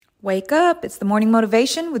Wake up. It's the morning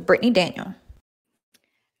motivation with Brittany Daniel.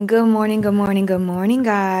 Good morning,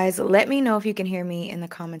 guys. Let me know if you can hear me in the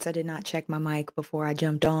comments. I did not check my mic before I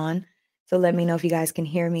jumped on. So let me know if you guys can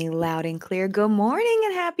hear me loud and clear. Good morning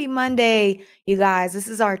and happy Monday, you guys. This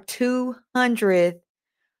is our 200th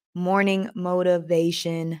morning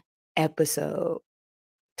motivation episode.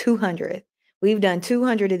 200. We've done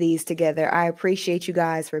 200 of these together. I appreciate you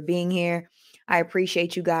guys for being here. I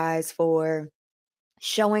appreciate you guys for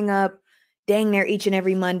showing up dang near each and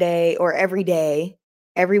every Monday or every day,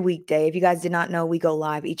 every weekday. If you guys did not know, we go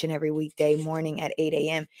live each and every weekday morning at 8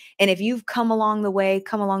 a.m. And if you've come along the way,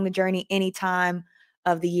 come along the journey any time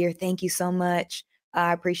of the year, thank you so much.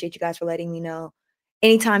 I appreciate you guys for letting me know.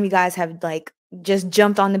 Anytime you guys have just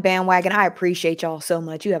jumped on the bandwagon, I appreciate y'all so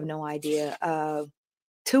much. You have no idea.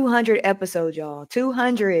 200 episodes, y'all.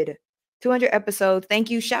 200 episodes. Thank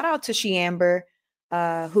you. Shout out to Sheamber,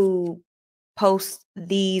 who post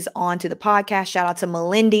these onto the podcast. Shout out to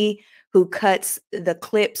Melindy, who cuts the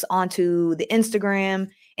clips onto the Instagram,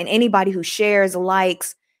 and anybody who shares,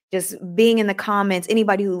 likes, just being in the comments,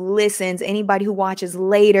 anybody who listens, anybody who watches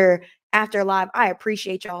later after live. I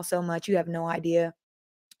appreciate y'all so much. You have no idea.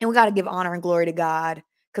 And we got to give honor and glory to God,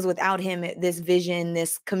 because without him, this vision,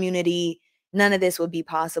 this community, none of this would be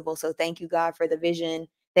possible. So thank you, God, for the vision.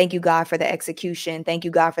 Thank you, God, for the execution. Thank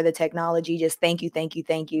you, God, for the technology. Just thank you, thank you,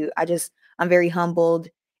 thank you. I'm very humbled,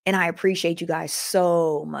 and I appreciate you guys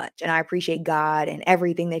so much. And I appreciate God and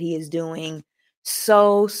everything that he is doing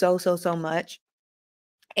so much.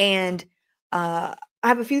 And I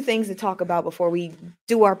have a few things to talk about before we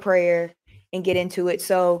do our prayer and get into it.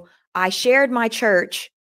 So I shared my church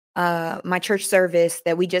service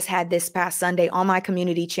that we just had this past Sunday on my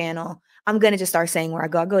community channel. I'm going to just start saying where I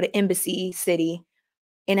go. I go to Embassy City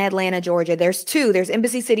in Atlanta, Georgia. There's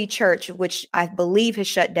Embassy City Church, which I believe has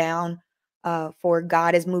shut down for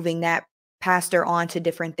God is moving that pastor on to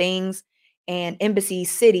different things. And Embassy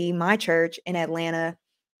City, my church in Atlanta,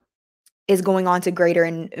 is going on to greater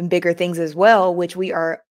and bigger things as well, which we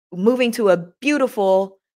are moving to a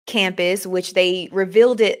beautiful campus, which they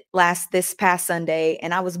revealed it this past Sunday.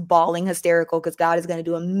 And I was bawling hysterical because God is going to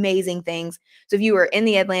do amazing things. So if you are in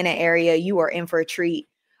the Atlanta area, you are in for a treat.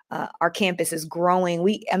 Our campus is growing.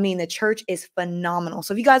 The church is phenomenal.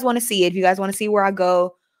 So if you guys want to see it, if you guys want to see where I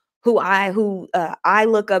go, who I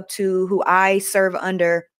look up to, who I serve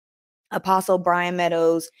under, Apostle Brian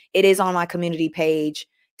Meadows, it is on my community page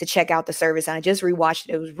to check out the service. And I just rewatched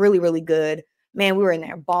it. It was really, really good. Man, we were in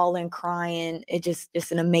there bawling, crying. It just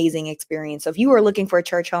an amazing experience. So if you are looking for a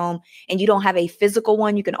church home and you don't have a physical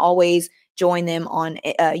one, you can always join them on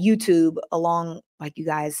YouTube along, like you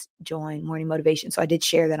guys join Morning Motivation. So I did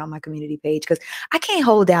share that on my community page because I can't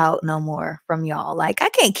hold out no more from y'all. Like, I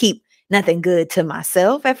can't keep nothing good to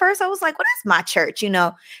myself. At first I was like, well, that's my church,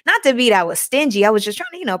 not to be that I was stingy. I was just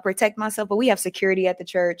trying to, protect myself, but we have security at the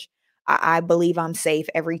church. I believe I'm safe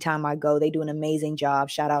every time I go. They do an amazing job.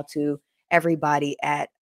 Shout out to everybody at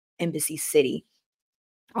Embassy City.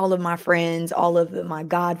 All of my friends, all of my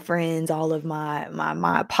God friends, all of my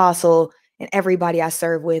apostle, and everybody I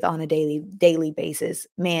serve with on a daily basis.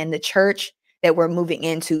 Man, the church that we're moving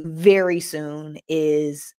into very soon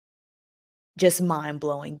is just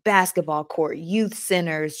mind-blowing. Basketball court, youth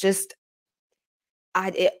centers,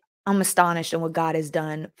 I'm astonished at what God has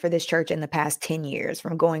done for this church in the past 10 years,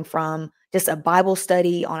 from going from just a Bible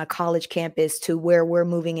study on a college campus to where we're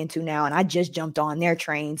moving into now. And I just jumped on their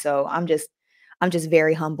train. So I'm just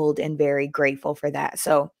very humbled and very grateful for that.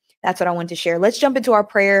 So that's what I want to share. Let's jump into our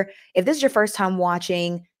prayer. If this is your first time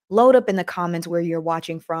watching, load up in the comments where you're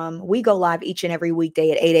watching from. We go live each and every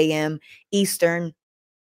weekday at 8 a.m. Eastern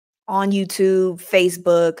on YouTube,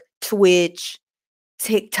 Facebook, Twitch,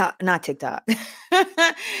 not TikTok,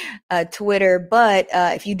 Twitter. But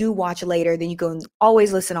if you do watch later, then you can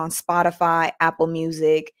always listen on Spotify, Apple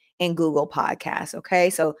Music, and Google Podcasts. Okay,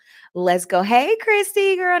 so let's go. Hey,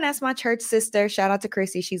 Christy, girl, that's my church sister. Shout out to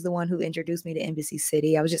Christy. She's the one who introduced me to Embassy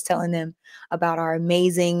City. I was just telling them about our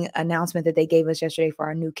amazing announcement that they gave us yesterday for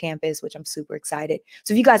our new campus, which I'm super excited.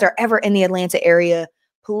 So if you guys are ever in the Atlanta area,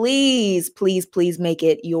 please make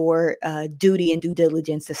it your duty and due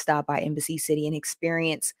diligence to stop by Embassy City and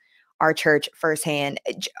experience our church firsthand.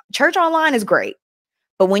 Church online is great,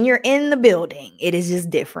 but when you're in the building, it is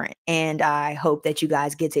just different. And I hope that you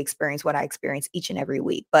guys get to experience what I experience each and every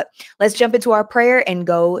week. But let's jump into our prayer and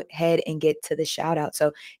go ahead and get to the shout out.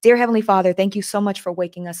 So, dear Heavenly Father, thank you so much for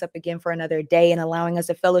waking us up again for another day and allowing us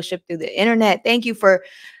to fellowship through the internet. Thank you for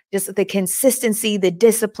just the consistency, the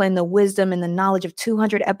discipline, the wisdom, and the knowledge of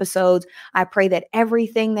 200 episodes. I pray that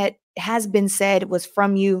everything that has been said was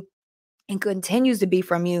from you and continues to be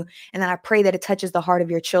from you. And then I pray that it touches the heart of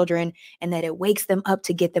your children and that it wakes them up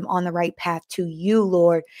to get them on the right path to you,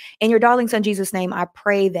 Lord. In your darling son, Jesus' name, I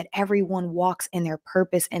pray that everyone walks in their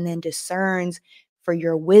purpose and then discerns for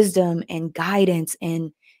your wisdom and guidance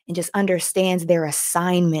and just understands their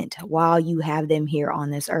assignment while you have them here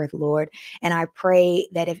on this earth, Lord. And I pray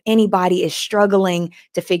that if anybody is struggling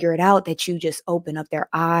to figure it out, that you just open up their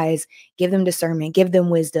eyes, give them discernment, give them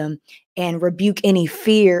wisdom, and rebuke any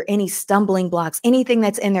fear, any stumbling blocks, anything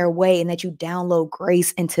that's in their way, and that you download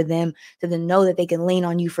grace into them to then know that they can lean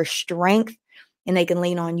on you for strength and they can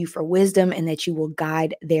lean on you for wisdom, and that you will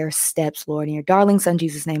guide their steps, Lord. In your darling son,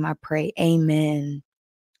 Jesus' name, I pray. Amen.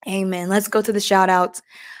 Amen. Let's go to the shout outs.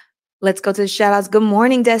 Good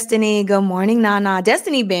morning, Destiny. Good morning, Nana.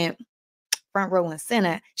 Destiny been front row and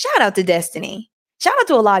center. Shout out to Destiny. Shout out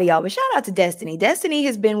to a lot of y'all, but shout out to Destiny. Destiny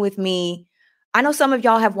has been with me. I know some of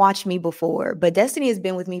y'all have watched me before, but Destiny has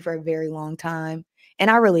been with me for a very long time. And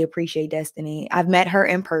I really appreciate Destiny. I've met her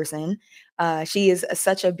in person. She is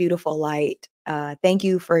such a beautiful light. Thank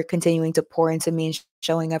you for continuing to pour into me and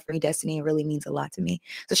showing up for me, Destiny. It really means a lot to me.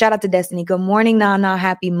 So shout out to Destiny. Good morning, Nana.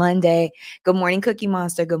 Happy Monday. Good morning, Cookie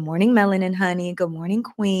Monster. Good morning, Melanin Honey. Good morning,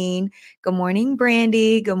 Queen. Good morning,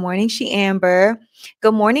 Brandy. Good morning, She Amber.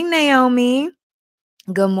 Good morning, Naomi.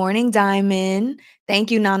 Good morning, Diamond. Thank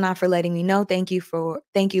you, Nana, for letting me know. Thank you,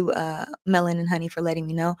 Melanin Honey, for letting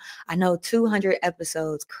me know. I know 200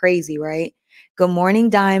 episodes. Crazy, right? Good morning,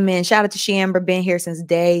 Diamond. Shout out to She Amber. Been here since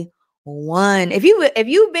day one. If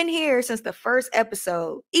you've been here since the first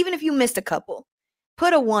episode, even if you missed a couple,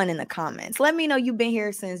 put a 1 in the comments. Let me know you've been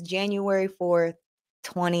here since January 4th,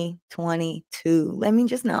 2022. Let me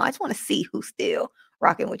just know. I just want to see who's still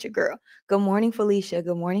rocking with your girl. Good morning, Felicia.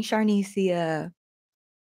 Good morning, Sharnisa,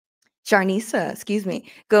 excuse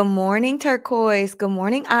me. Good morning, Turquoise. Good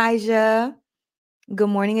morning, Aja. Good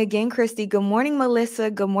morning again, Christy. Good morning, Melissa.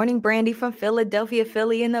 Good morning, Brandy from Philadelphia,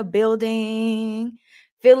 Philly in the building.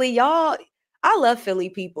 Philly, y'all, I love Philly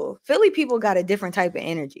people. Philly people got a different type of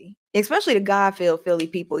energy, especially the God-filled Philly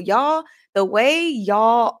people. Y'all, the way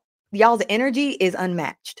y'all's energy is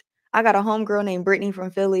unmatched. I got a homegirl named Brittany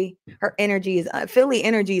from Philly. Her energy is Philly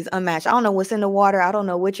energy is unmatched. I don't know what's in the water. I don't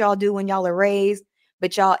know what y'all do when y'all are raised,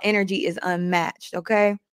 but y'all energy is unmatched.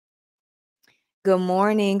 Okay. Good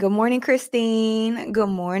morning. Good morning, Christine. Good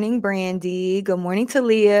morning, Brandy. Good morning,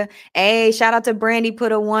 Talia. Hey, shout out to Brandy.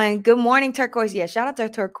 Put a 1. Good morning, Turquoise. Yeah, shout out to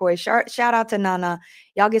Turquoise. Shout out to Nana.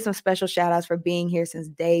 Y'all get some special shout outs for being here since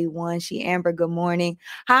day one. She Amber, good morning.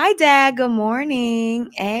 Hi, Dad. Good morning.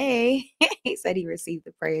 Hey, he said he received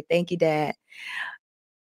the prayer. Thank you, Dad.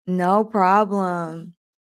 No problem.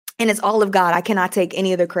 And it's all of God. I cannot take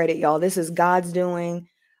any of the credit, y'all. This is God's doing.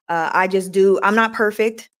 I'm not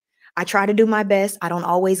perfect. I try to do my best. I don't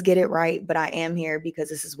always get it right, but I am here because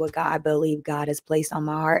this is what I believe God has placed on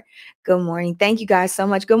my heart. Good morning. Thank you guys so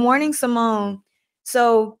much. Good morning, Simone.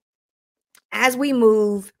 So as we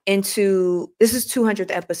move into, this is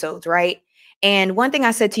 200th episodes, right? And one thing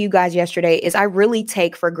I said to you guys yesterday is I really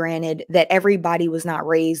take for granted that everybody was not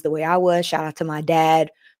raised the way I was. Shout out to my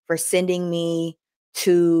dad for sending me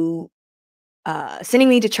to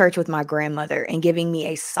church with my grandmother and giving me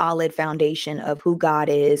a solid foundation of who God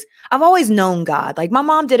is. I've always known God. Like my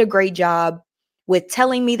mom did a great job with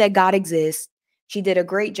telling me that God exists. She did a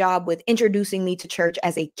great job with introducing me to church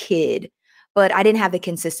as a kid, but I didn't have the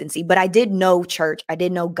consistency. But I did know church. I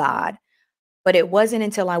did know God. But it wasn't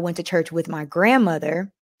until I went to church with my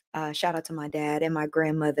grandmother. Shout out to my dad and my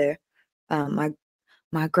grandmother, my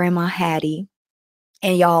grandma Hattie.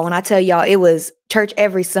 And y'all, when I tell y'all, it was church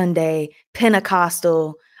every Sunday,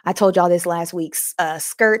 Pentecostal. I told y'all this last week,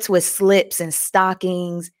 skirts with slips and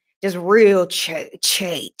stockings, just real church.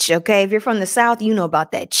 Okay. If you're from the South, you know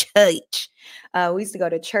about that church. We used to go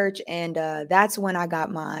to church, and that's when I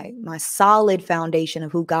got my solid foundation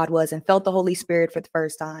of who God was and felt the Holy Spirit for the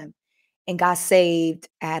first time and got saved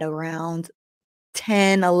at around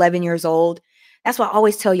 10, 11 years old. That's why I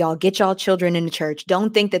always tell y'all, get y'all children in the church.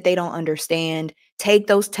 Don't think that they don't understand. Take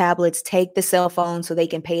those tablets, take the cell phone so they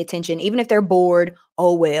can pay attention. Even if they're bored,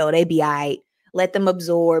 oh well, they be all right. Let them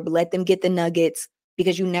absorb, let them get the nuggets,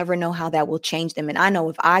 because you never know how that will change them. And I know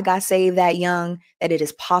if I got saved that young, that it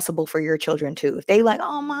is possible for your children too. If they like,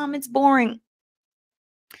 oh, Mom, it's boring.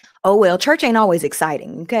 Oh, well, church ain't always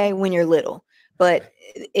exciting, okay, when you're little. But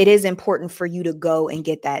it is important for you to go and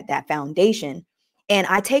get that foundation. And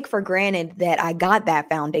I take for granted that I got that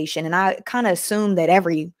foundation. And I kind of assumed that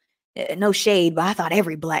no shade, but I thought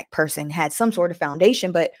every Black person had some sort of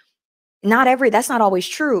foundation. But that's not always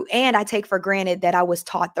true. And I take for granted that I was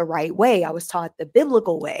taught the right way. I was taught the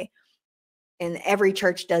biblical way. And every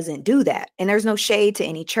church doesn't do that. And there's no shade to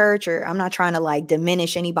any church, or I'm not trying to like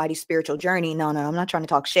diminish anybody's spiritual journey. No, I'm not trying to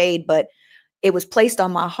talk shade, but it was placed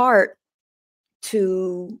on my heart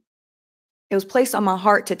to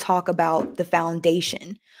talk about the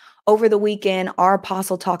foundation. Over the weekend, our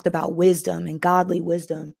apostle talked about wisdom and godly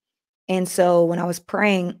wisdom. And so when I was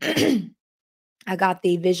praying, I got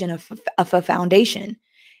the vision of a foundation.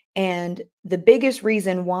 And the biggest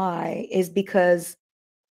reason why is because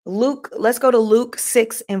let's go to Luke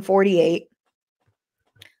 6:48.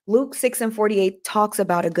 Luke 6:48 talks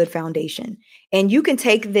about a good foundation. And you can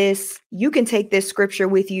take this scripture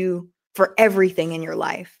with you for everything in your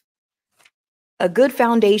life. A good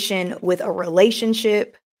foundation with a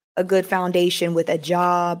relationship, a good foundation with a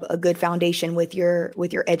job, a good foundation with your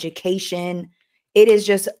education. It is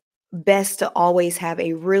just best to always have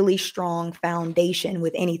a really strong foundation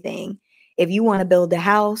with anything. If you want to build a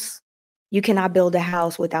house, you cannot build a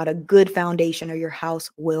house without a good foundation, or your house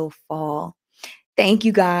will fall. Thank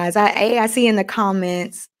you, guys. I see in the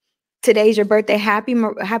comments, today's your birthday.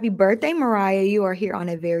 Happy birthday, Mariah. You are here on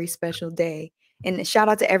a very special day. And shout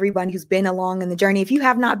out to everybody who's been along in the journey. If you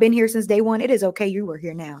have not been here since day one, it is okay. You were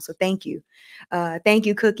here now. So thank you. Thank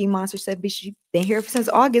you, Cookie Monster said, she's been here since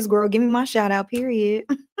August, girl. Give me my shout out, period.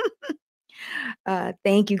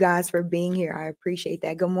 Thank you guys for being here. I appreciate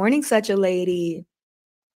that. Good morning, such a lady.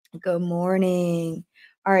 Good morning.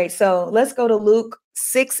 All right, so let's go to Luke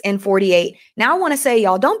 6:48. Now I want to say,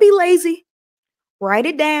 y'all, don't be lazy. Write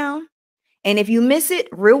it down. And if you miss it,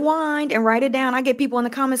 rewind and write it down. I get people in the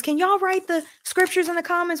comments, can y'all write the scriptures in the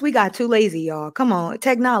comments? We got too lazy, y'all. Come on,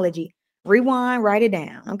 technology. Rewind, write it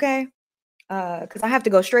down, okay? Because I have to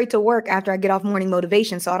go straight to work after I get off morning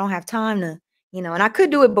motivation, so I don't have time to, and I could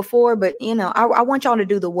do it before, but, I want y'all to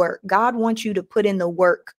do the work. God wants you to put in the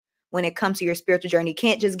work when it comes to your spiritual journey. You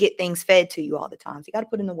can't just get things fed to you all the time. So you got to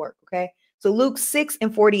put in the work, okay? So Luke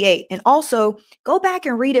 6:48. And also go back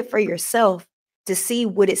and read it for yourself to see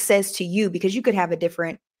what it says to you, because you could have a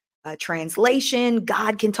different translation.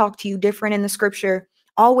 God can talk to you different in the scripture.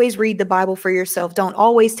 Always read the Bible for yourself. Don't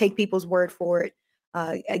always take people's word for it.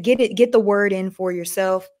 Get the word in for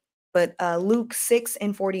yourself. But Luke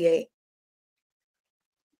 6:48.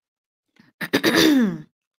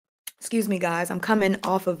 Excuse me, guys. I'm coming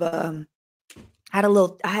off of I had a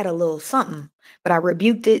little something, but I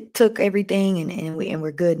rebuked it, took everything, and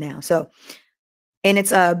we're good now. So, and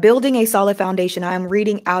it's building a solid foundation. I'm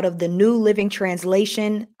reading out of the New Living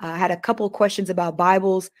Translation. I had a couple of questions about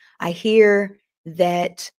Bibles. I hear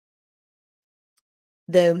that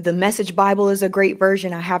the Message Bible is a great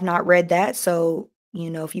version. I have not read that, so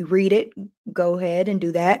if you read it, go ahead and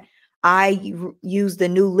do that. I use the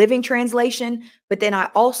New Living Translation, but then I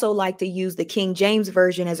also like to use the King James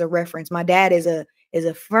version as a reference. My dad is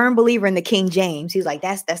a firm believer in the King James. He's like,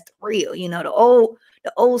 that's the real,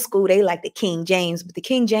 the old school, they like the King James, but the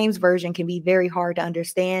King James version can be very hard to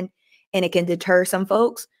understand, and it can deter some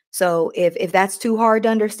folks. So if that's too hard to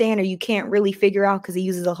understand, or you can't really figure out, because he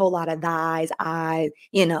uses a whole lot of thys, I,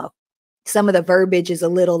 some of the verbiage is a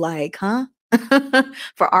little like, huh?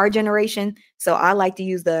 For our generation. So I like to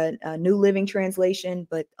use the New Living Translation,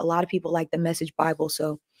 but a lot of people like the Message Bible.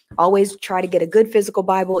 So always try to get a good physical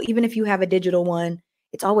Bible. Even if you have a digital one,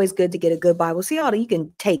 it's always good to get a good Bible. See how you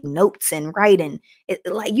can take notes and write and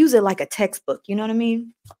use it like a textbook. You know what I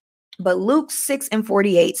mean? But Luke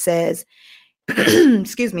 6:48 says,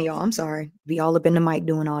 excuse me, y'all. I'm sorry. Be all up in the mic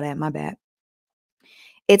doing all that. My bad.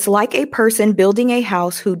 It's like a person building a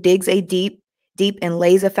house who digs a deep and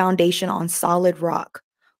lays a foundation on solid rock.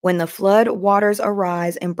 When the flood waters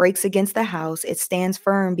arise and breaks against the house, it stands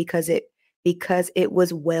firm because it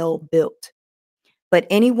was well built. But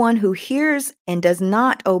anyone who hears and does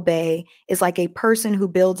not obey is like a person who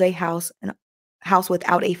builds a house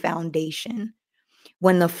without a foundation.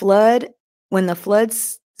 When the flood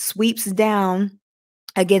sweeps down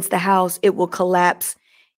against the house, it will collapse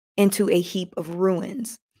into a heap of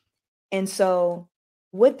ruins. And so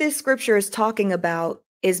what this scripture is talking about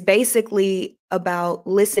is basically about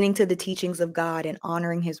listening to the teachings of God and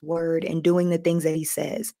honoring his word and doing the things that he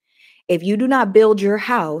says. If you do not build your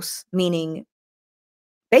house, meaning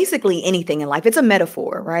basically anything in life, it's a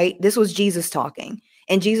metaphor, right? This was Jesus talking,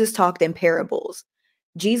 and Jesus talked in parables.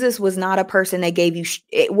 Jesus was not a person that gave you,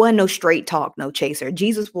 it wasn't no straight talk, no chaser.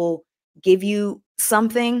 Jesus will give you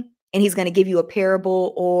something, and he's going to give you a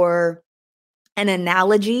parable or an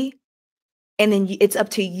analogy. And then it's up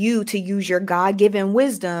to you to use your God-given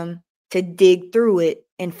wisdom to dig through it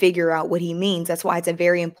and figure out what he means. That's why it's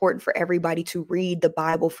very important for everybody to read the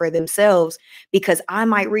Bible for themselves, because I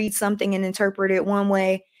might read something and interpret it one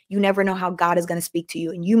way. You never know how God is going to speak to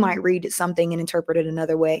you. And you might read something and interpret it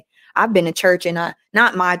another way. I've been to church, and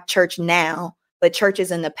not my church now, but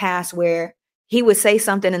churches in the past where he would say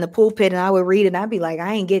something in the pulpit and I would read it and I'd be like,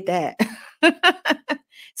 I ain't get that.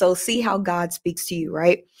 So see how God speaks to you,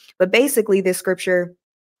 right? But basically this scripture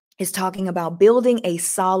is talking about building a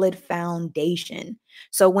solid foundation.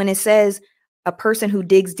 So when it says a person who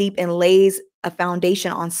digs deep and lays a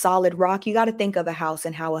foundation on solid rock, you got to think of a house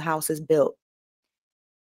and how a house is built.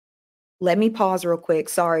 Let me pause real quick.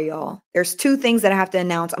 Sorry, y'all. There's two things that I have to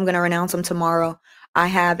announce. I'm going to announce them tomorrow. I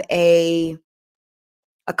have a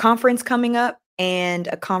conference coming up and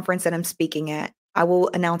a conference that I'm speaking at. I will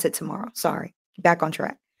announce it tomorrow. Sorry. Back on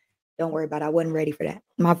track. Don't worry about it. I wasn't ready for that.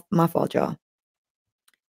 My fault, y'all.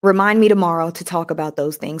 Remind me tomorrow to talk about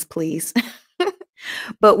those things, please.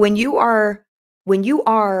 But when you are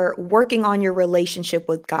working on your relationship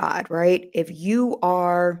with God, right? If you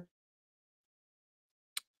are,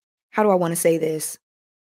 how do I want to say this?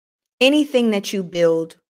 Anything that you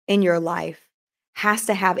build in your life has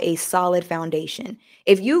to have a solid foundation.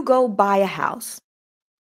 If you go buy a house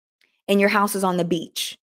and your house is on the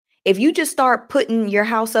beach, if you just start putting your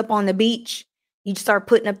house up on the beach, you start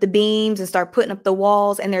putting up the beams and start putting up the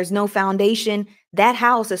walls and there's no foundation, that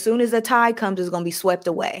house, as soon as the tide comes, is going to be swept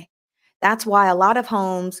away. That's why a lot of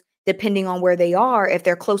homes, depending on where they are, if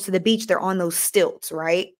they're close to the beach, they're on those stilts,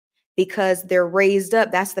 right? Because they're raised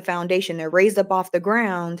up. That's the foundation. They're raised up off the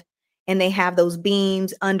ground and they have those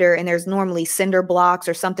beams under, and there's normally cinder blocks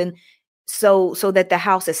or something so that the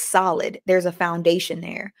house is solid. There's a foundation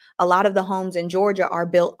there. A lot of the homes in Georgia are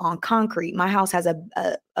built on concrete. My house has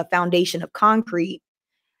a foundation of concrete.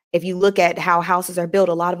 If you look at how houses are built,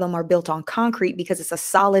 a lot of them are built on concrete because it's a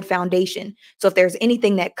solid foundation. So if there's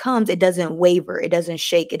anything that comes, it doesn't waver, it doesn't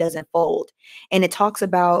shake, it doesn't fold. And it talks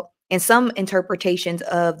about, in some interpretations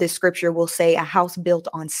of this scripture will say a house built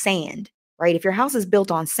on sand, right? If your house is built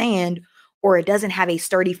on sand or it doesn't have a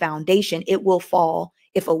sturdy foundation, it will fall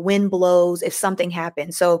if a wind blows, if something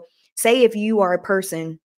happens. So say if you are a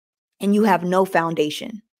person and you have no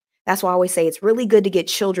foundation. That's why I always say it's really good to get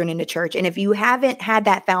children into church. And if you haven't had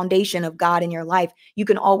that foundation of God in your life, you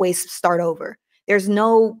can always start over. There's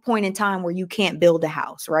no point in time where you can't build a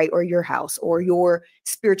house, right? Or your house or your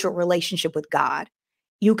spiritual relationship with God.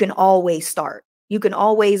 You can always start. You can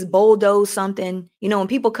always bulldoze something. You know, when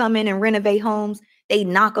people come in and renovate homes, they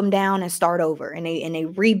knock them down and start over and they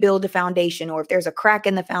rebuild the foundation. Or if there's a crack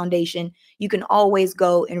in the foundation, you can always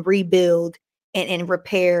go and rebuild and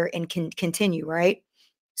repair and continue, right?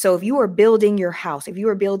 So if you are building your house, if you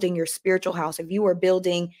are building your spiritual house, if you are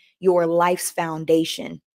building your life's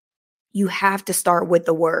foundation, you have to start with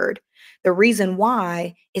the word. The reason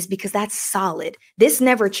why is because that's solid. This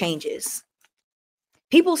never changes.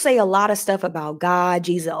 People say a lot of stuff about God,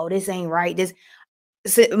 Jesus, oh, this ain't right.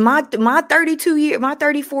 My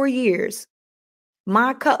 34 years,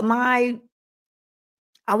 I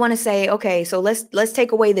want to say, okay, so let's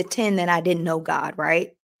take away the 10 that I didn't know God,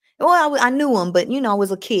 right? Well, I knew him, but, I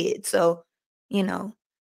was a kid. So,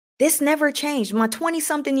 this never changed. My 20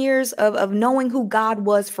 something years of knowing who God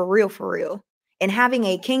was for real, and having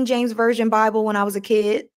a King James Version Bible when I was a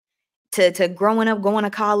kid to growing up, going to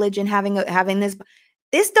college and having this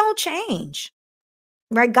don't change,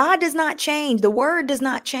 right? God does not change. The word does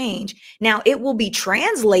not change. Now it will be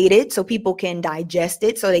translated so people can digest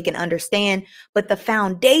it, so they can understand, but the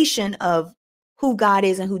foundation of who God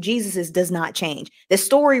is and who Jesus is does not change. The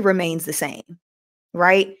story remains the same,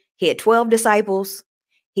 right? He had 12 disciples.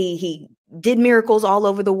 He did miracles all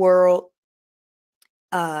over the world.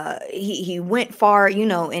 He went far,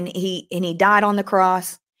 and he died on the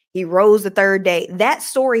cross. He rose the third day. That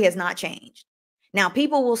story has not changed. Now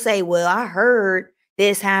people will say, well, I heard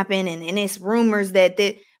this happen and it's rumors but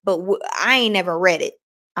I ain't never read it.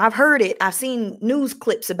 I've heard it. I've seen news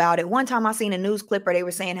clips about it. One time I seen a news clip where they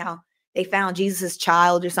were saying how they found Jesus's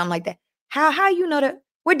child or something like that. How you know that?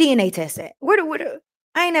 Where DNA tests at?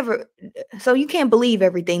 I ain't never. So you can't believe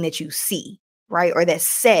everything that you see, right? Or that's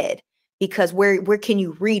said, because where can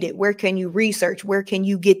you read it? Where can you research? Where can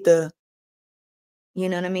you get you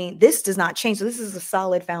know what I mean? This does not change. So this is a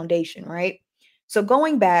solid foundation, right? So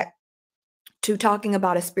going back to talking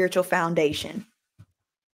about a spiritual foundation,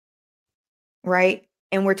 right?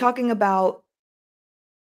 And we're talking about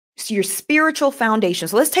your spiritual foundation.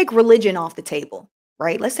 So let's take religion off the table,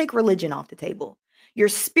 right? Let's take religion off the table. Your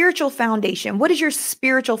spiritual foundation. What is your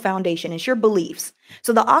spiritual foundation? It's your beliefs.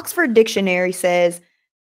 So the Oxford Dictionary says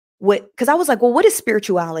because I was like, well, what is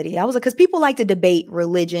spirituality? I was like, because people like to debate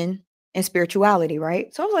religion and spirituality,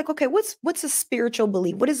 right? So I was like, okay, what's a spiritual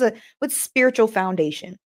belief? What's spiritual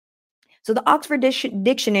foundation? So the Oxford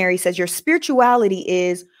Dictionary says your spirituality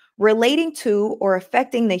is relating to or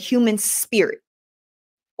affecting the human spirit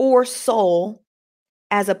or soul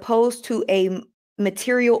as opposed to a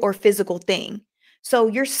material or physical thing. So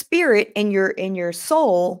your spirit and your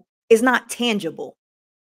soul is not tangible,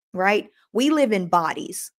 right? We live in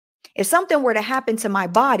bodies. If something were to happen to my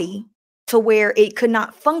body to where it could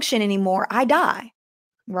not function anymore, I die,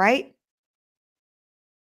 right?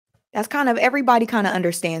 That's kind of, everybody kind of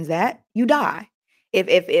understands that. You die.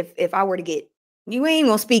 If I were to get, you ain't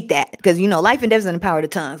gonna speak that, because you know life and death is in the power of the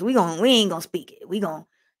tongues. We ain't gonna speak it.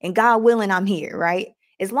 And God willing, I'm here, right?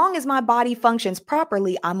 As long as my body functions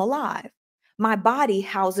properly, I'm alive. My body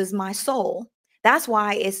houses my soul. That's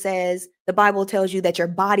why it says, the Bible tells you that your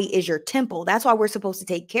body is your temple. That's why we're supposed to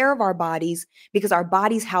take care of our bodies, because our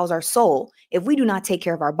bodies house our soul. If we do not take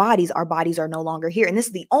care of our bodies are no longer here. And this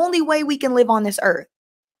is the only way we can live on this earth,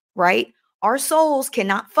 right? Our souls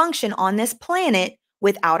cannot function on this planet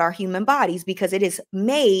without our human bodies, because it is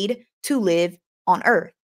made to live on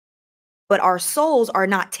earth. But our souls are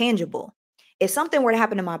not tangible. If something were to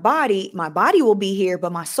happen to my body will be here,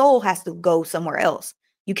 but my soul has to go somewhere else.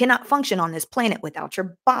 You cannot function on this planet without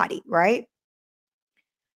your body, right?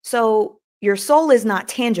 So your soul is not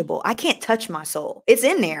tangible. I can't touch my soul. It's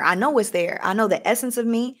in there. I know it's there. I know the essence of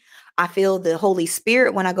me. I feel the Holy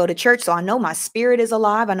Spirit when I go to church. So I know my spirit is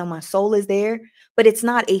alive. I know my soul is there, but it's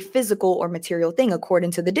not a physical or material thing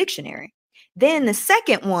according to the dictionary. Then the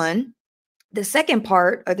second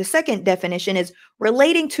part, or the second definition, is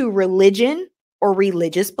relating to religion or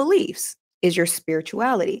religious beliefs is your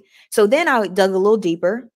spirituality. So then I dug a little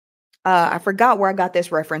deeper. I forgot where I got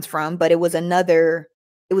this reference from, but it was another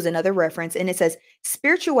reference. And it says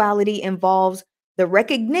spirituality involves the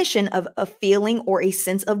recognition of a feeling or a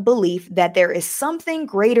sense of belief that there is something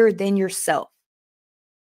greater than yourself,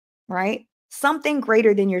 right? Something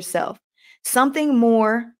greater than yourself, something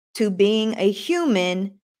more to being a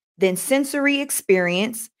human than sensory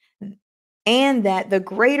experience, and that the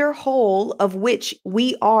greater whole of which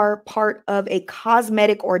we are part of a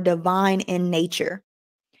cosmetic or divine in nature.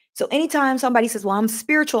 So anytime somebody says, well, I'm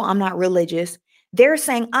spiritual, I'm not religious, they're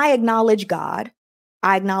saying, I acknowledge God.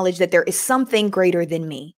 I acknowledge that there is something greater than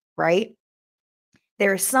me, right?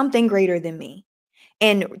 There is something greater than me.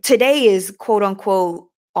 And today is quote unquote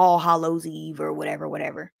All Hallows Eve or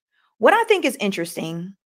whatever. What I think is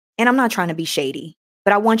interesting, and I'm not trying to be shady,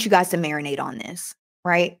 but I want you guys to marinate on this,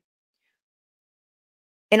 right?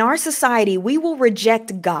 In our society, we will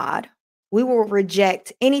reject God. We will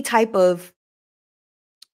reject any type of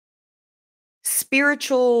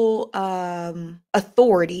spiritual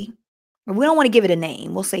authority. We don't want to give it a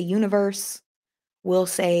name. We'll say universe. We'll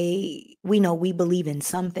say, we know we believe in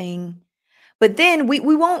something. But then we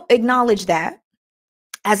won't acknowledge that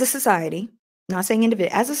as a society. I'm not saying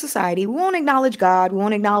individual, as a society, we won't acknowledge God. We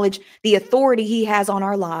won't acknowledge the authority he has on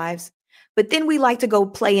our lives. But then we like to go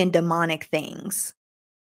play in demonic things,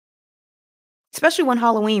 especially when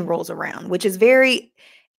Halloween rolls around, which is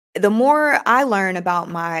the more I learn about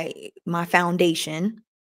my foundation,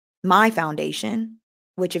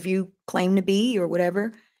 which if you claim to be or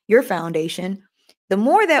whatever, your foundation, the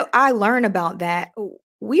more that I learn about that,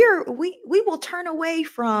 we will turn away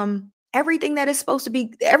from everything that is supposed to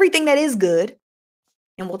be, everything that is good.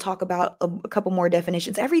 And we'll talk about a couple more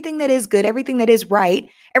definitions. Everything that is good, everything that is right,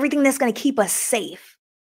 everything that's going to keep us safe.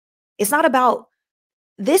 It's not about,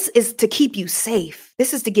 this is to keep you safe.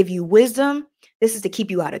 This is to give you wisdom. This is to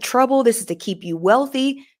keep you out of trouble. This is to keep you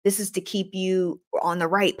wealthy. This is to keep you on the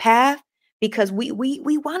right path, because we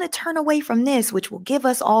want to turn away from this, which will give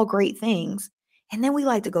us all great things. And then we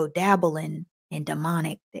like to go dabble in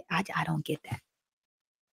demonic. I don't get that.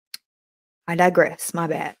 I digress. My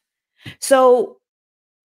bad. So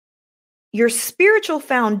your spiritual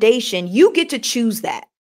foundation, you get to choose that.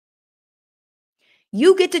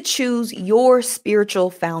 You get to choose your spiritual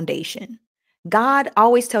foundation. God, I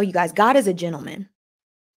always tell you guys, God is a gentleman.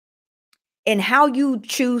 And how you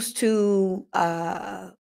choose to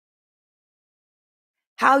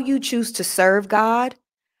serve God,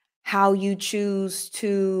 how you choose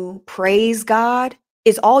to praise God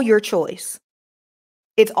is all your choice.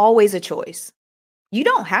 It's always a choice. You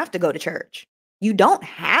don't have to go to church. You don't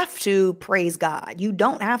have to praise God. You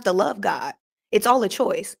don't have to love God. It's all a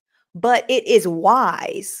choice. But it is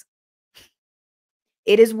wise.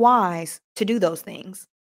 It is wise to do those things.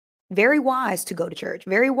 Very wise to go to church.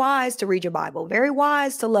 Very wise to read your Bible. Very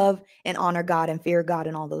wise to love and honor God and fear God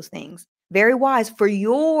and all those things. Very wise for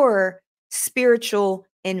your spiritual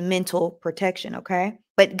and mental protection, okay?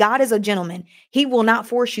 But God is a gentleman. He will not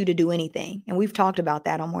force you to do anything. And we've talked about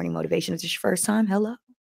that on Morning Motivation. Is this your first time? Hello.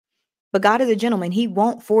 But God is a gentleman. He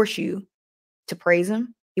won't force you to praise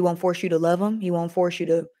him. He won't force you to love him. He won't force you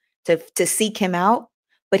to to seek him out,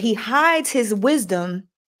 but he hides his wisdom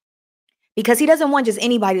because he doesn't want just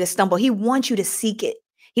anybody to stumble. He wants you to seek it.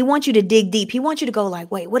 He wants you to dig deep. He wants you to go like,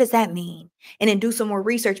 wait, what does that mean? And then do some more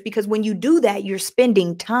research, because when you do that, you're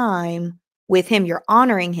spending time with him. You're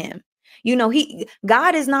honoring him. You know,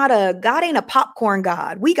 God ain't a popcorn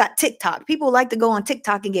God. We got TikTok. People like to go on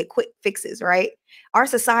TikTok and get quick fixes, right? Our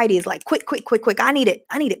society is like quick. I need it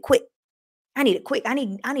quick. I need it quick. I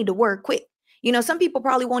need to work quick. You know, some people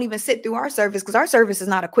probably won't even sit through our service because our service is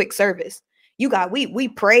not a quick service. We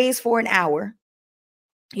praise for an hour.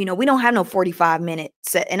 You know, we don't have no 45-minute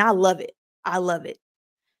set, and I love it. I love it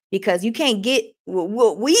because you can't get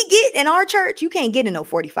what we get in our church. You can't get in no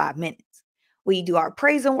 45 minutes. We do our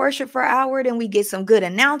praise and worship for an hour, then we get some good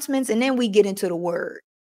announcements, and then we get into the word.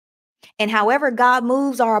 And however God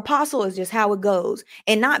moves our apostle is just how it goes.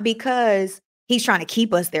 And not because he's trying to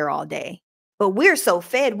keep us there all day, but we're so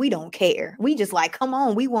fed, we don't care. We just like, come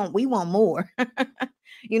on, we want more.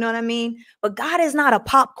 You know what I mean? But God is not a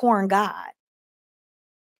popcorn God.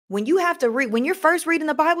 When you have to read, when you're first reading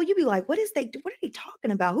the Bible, you be like, what are they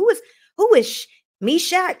talking about? Who is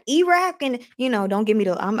Meshach, Iraq, and don't give me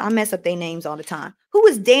I mess up their names all the time. Who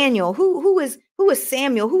is Daniel? Who is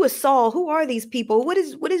Samuel? Who is Saul? Who are these people? What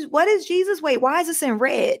is Jesus? Wait, why is this in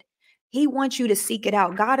red? He wants you to seek it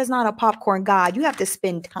out. God is not a popcorn God. You have to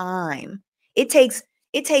spend time. It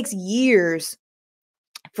takes years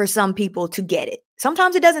for some people to get it.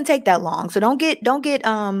 Sometimes it doesn't take that long. So don't get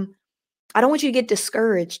I don't want you to get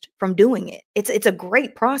discouraged from doing it. It's a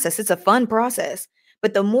great process. It's a fun process.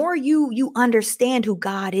 But the more you understand who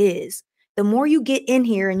God is, the more you get in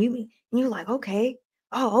here and you're like, okay,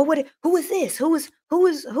 who is this? Who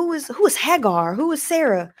is Hagar? Who is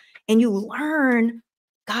Sarah? And you learn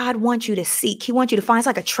God wants you to seek. He wants you to find. It's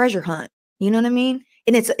like a treasure hunt. You know what I mean?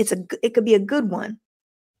 And it could be a good one.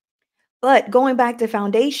 But going back to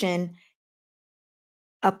foundation,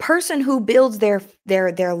 a person who builds their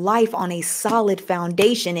life on a solid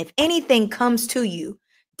foundation, if anything comes to you,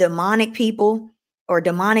 demonic people or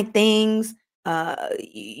demonic things,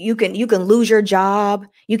 you can lose your job.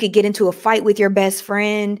 You could get into a fight with your best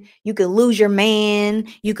friend. You can lose your man.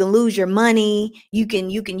 You can lose your money. You can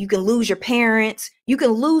lose your parents. You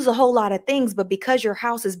can lose a whole lot of things. But because your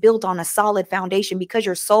house is built on a solid foundation, because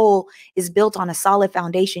your soul is built on a solid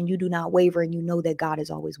foundation, you do not waver, and you know that God is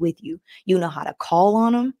always with you. You know how to call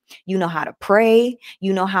on him. You know how to pray.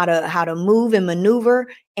 You know how to move and maneuver.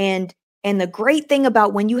 And the great thing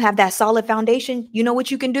about when you have that solid foundation, you know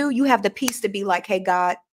what you can do? You have the peace to be like, hey,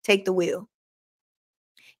 God, take the wheel.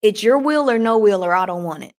 It's your will or no will, or I don't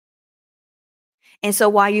want it. And so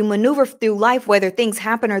while you maneuver through life, whether things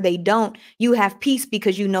happen or they don't, you have peace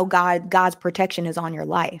because you know God's protection is on your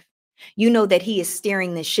life. You know that he is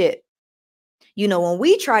steering the ship. You know, when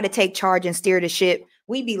we try to take charge and steer the ship,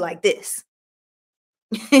 we be like this.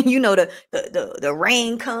 The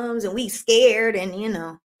rain comes and we scared, and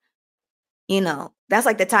that's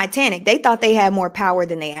like the Titanic. They thought they had more power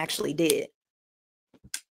than they actually did.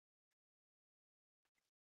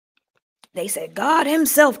 They said God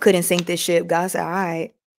himself couldn't sink this ship. God said, all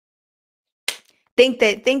right.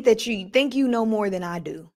 Think you know more than I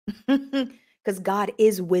do. Because God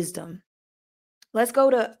is wisdom. Let's go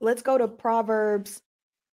to Proverbs.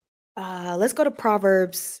 Let's go to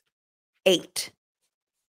Proverbs 8.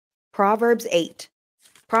 Proverbs 8.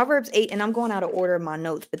 Proverbs 8, and I'm going out of order in my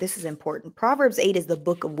notes, but this is important. Proverbs 8 is the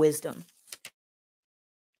book of wisdom.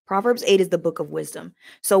 Proverbs 8 is the book of wisdom.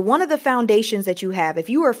 So one of the foundations that you have, if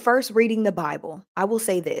you are first reading the Bible, I will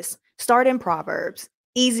say this, start in Proverbs.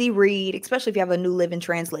 Easy read, especially if you have a New Living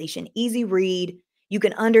Translation. Easy read. You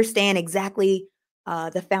can understand exactly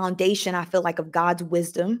the foundation, I feel like, of God's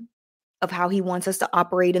wisdom, of how he wants us to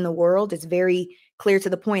operate in the world. It's very clear to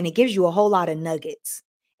the point. It gives you a whole lot of nuggets.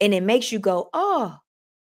 And it makes you go, oh,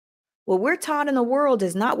 what we're taught in the world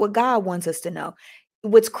is not what God wants us to know.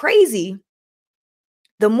 What's crazy,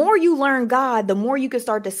 the more you learn God, the more you can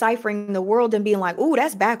start deciphering the world and being like, ooh,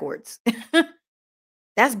 that's backwards.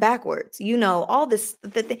 That's backwards. All this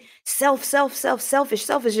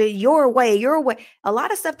selfish, your way. A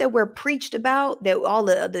lot of stuff that we're preached about, that all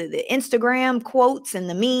the Instagram quotes and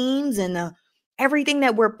the memes and everything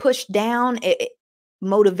that we're pushed down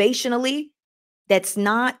motivationally, that's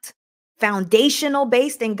not foundational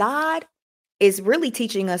based in God, is really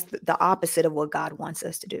teaching us the opposite of what God wants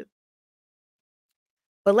us to do.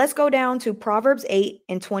 But let's go down to Proverbs 8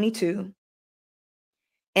 and 22.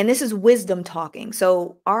 And this is wisdom talking.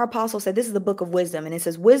 So our apostle said this is the book of wisdom. And it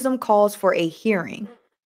says wisdom calls for a hearing.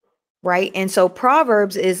 Right. And so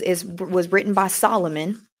Proverbs was written by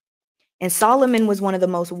Solomon. And Solomon was one of the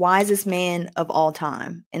most wisest men of all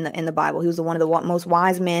time in the Bible. He was one of the most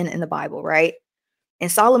wise men in the Bible, right?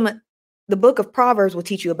 And Solomon, the book of Proverbs will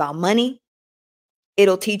teach you about money.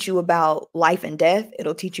 It'll teach you about life and death.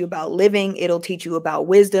 It'll teach you about living. It'll teach you about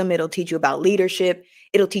wisdom. It'll teach you about leadership.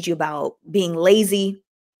 It'll teach you about being lazy.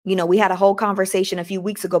 You know, we had a whole conversation a few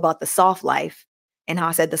weeks ago about the soft life and how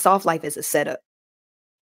I said the soft life is a setup.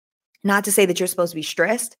 Not to say that you're supposed to be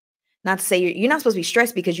stressed. Not to say you're not supposed to be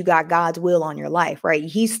stressed because you got God's will on your life, right?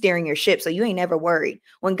 He's steering your ship, so you ain't never worried.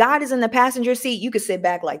 When God is in the passenger seat, you can sit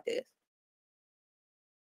back like this.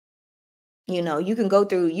 You know, you can go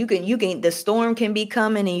through, you can, the storm can be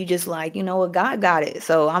coming and you just like, you know what, God got it.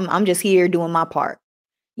 So I'm just here doing my part.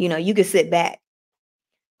 You know, you can sit back.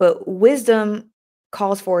 But wisdom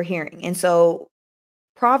calls for hearing. And so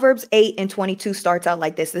Proverbs 8:22 starts out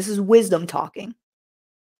like this. This is wisdom talking.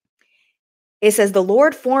 It says, the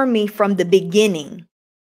Lord formed me from the beginning.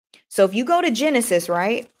 So if you go to Genesis,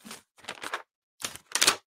 right?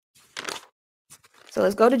 So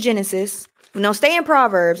let's go to Genesis. No, stay in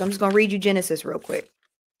Proverbs. I'm just going to read you Genesis real quick.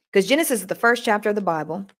 Because Genesis is the first chapter of the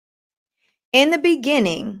Bible. In the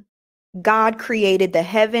beginning, God created the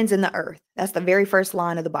heavens and the earth. That's the very first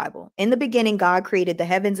line of the Bible. In the beginning, God created the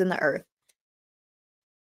heavens and the earth.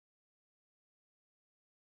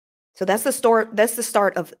 So that's the start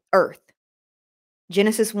of earth.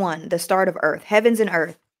 Genesis 1, the start of earth, heavens and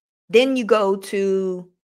earth. Then you go to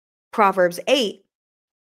Proverbs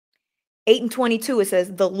 8:22. It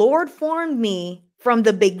says, the Lord formed me from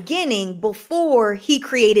the beginning before he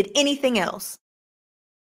created anything else.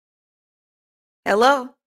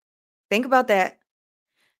 Hello? Think about that.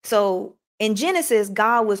 So in Genesis,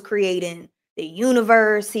 God was creating the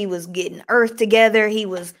universe. He was getting earth together. He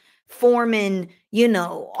was forming, you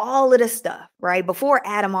know, all of the stuff, right? Before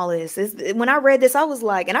Adam, all of this. When I read this, I was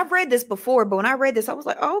like, and I've read this before, but when I read this, I was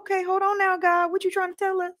like, oh, okay, hold on now, God. What you trying to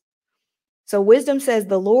tell us? So wisdom says,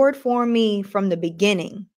 the Lord formed me from the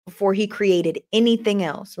beginning before he created anything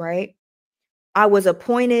else, right? I was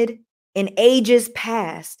appointed in ages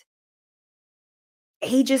past.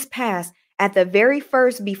 Ages past, at the very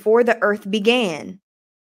first, before the earth began.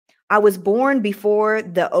 I was born before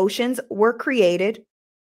the oceans were created,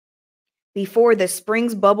 before the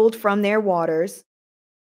springs bubbled from their waters,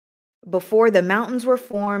 before the mountains were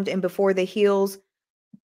formed, and before the hills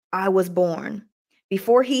I was born.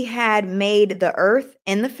 Before he had made the earth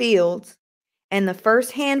and the fields and the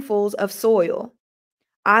first handfuls of soil.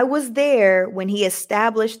 I was there when he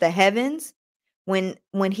established the heavens, when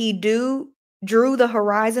he drew the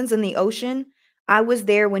horizons in the ocean. I was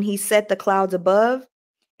there when he set the clouds above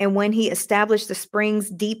and when he established the springs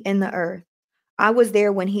deep in the earth. I was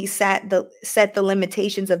there when he set the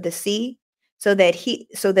limitations of the sea so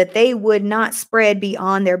that they would not spread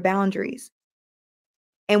beyond their boundaries.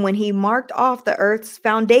 And when he marked off the earth's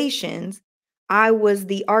foundations, I was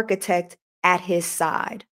the architect at his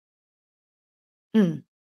side.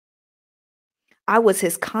 I was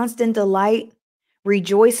his constant delight,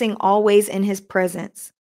 rejoicing always in his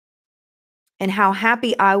presence. And how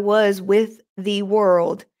happy I was with the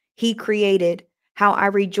world he created, how I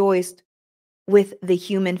rejoiced with the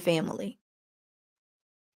human family.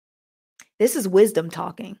 This is wisdom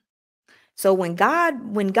talking. So when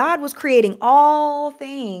God was creating all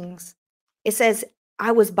things, it says,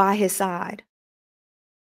 I was by his side.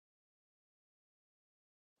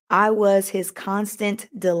 I was his constant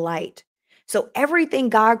delight. So everything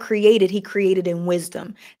God created, he created in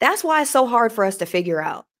wisdom. That's why it's so hard for us to figure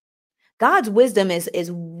out. God's wisdom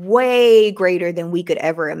is way greater than we could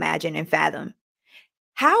ever imagine and fathom.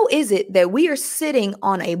 How is it that we are sitting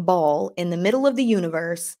on a ball in the middle of the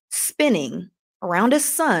universe, spinning around a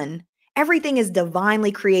sun? Everything is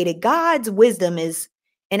divinely created. God's wisdom is,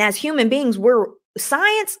 and as human beings, we're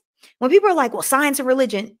science. When people are like, well, science and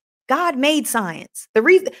religion, God made science. The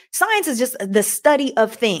reason science is just the study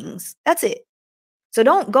of things. That's it. So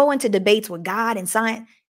don't go into debates with God and science.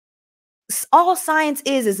 All science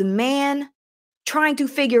is man trying to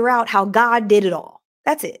figure out how God did it all.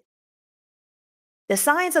 That's it. The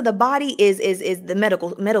science of the body is the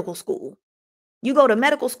medical school. You go to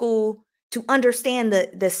medical school to understand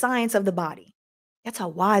the science of the body. That's how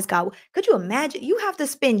wise God. Could you imagine? You have to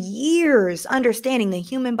spend years understanding the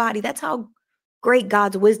human body. That's how great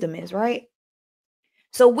God's wisdom is, right?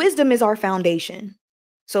 So wisdom is our foundation.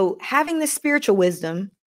 So having the spiritual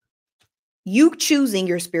wisdom, you choosing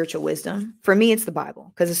your spiritual wisdom. For me, it's the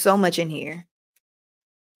Bible because there's so much in here.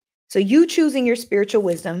 So you choosing your spiritual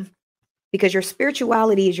wisdom because your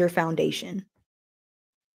spirituality is your foundation.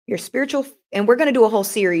 Your spiritual, and we're going to do a whole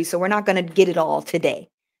series, so we're not going to get it all today.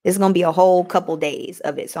 It's going to be a whole couple days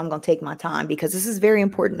of it. So I'm going to take my time because this is very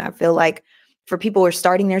important. I feel like for people who are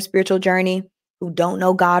starting their spiritual journey, who don't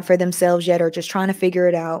know God for themselves yet, or just trying to figure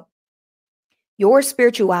it out, your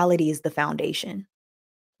spirituality is the foundation,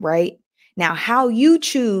 right? Now, how you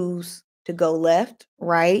choose to go left,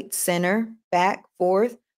 right, center, back,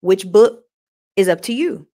 forth, which book is up to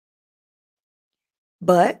you.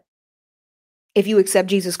 But if you accept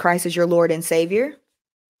Jesus Christ as your Lord and Savior,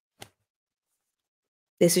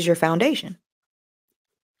 this is your foundation.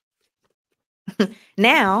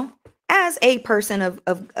 Now, as a person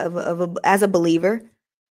as a believer,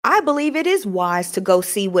 I believe it is wise to go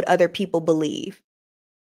see what other people believe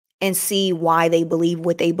and see why they believe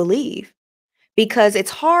what they believe. Because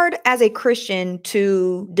it's hard as a Christian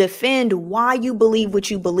to defend why you believe what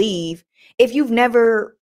you believe if you've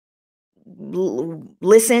never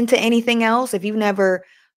listened to anything else, if you've never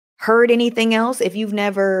heard anything else, if you've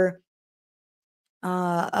never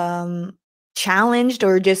challenged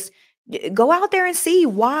or just go out there and see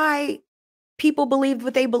why people believe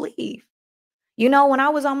what they believe. You know, when I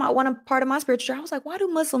was on part of my spiritual journey, I was like, why do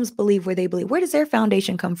Muslims believe where they believe? Where does their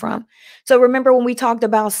foundation come from? So remember when we talked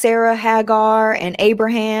about Sarah, Hagar, and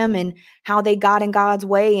Abraham and how they got in God's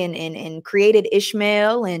way and created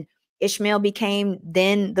Ishmael, and Ishmael became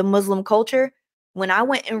then the Muslim culture. When I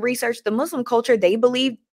went and researched the Muslim culture, they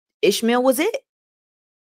believed Ishmael was it.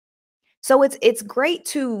 So it's great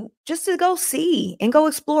to just to go see and go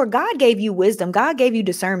explore. God gave you wisdom. God gave you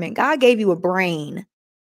discernment. God gave you a brain.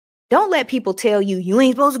 Don't let people tell you, you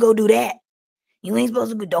ain't supposed to go do that. You ain't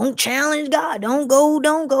supposed to go. Don't challenge God. Don't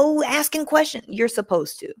go asking questions. You're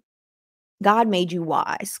supposed to. God made you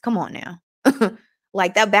wise. Come on now.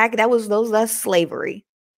 Like that's slavery.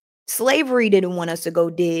 Slavery didn't want us to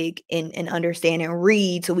go dig and understand and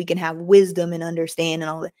read so we can have wisdom and understand and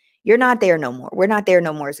all that. You're not there no more. We're not there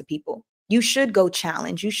no more as a people. You should go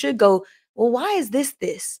challenge. You should go, well, why is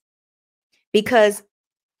this? Because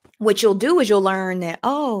what you'll do is you'll learn that,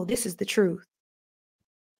 oh, this is the truth.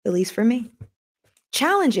 At least for me.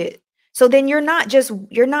 Challenge it. So then you're not just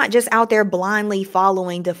out there blindly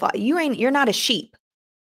following you're not a sheep.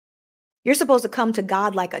 You're supposed to come to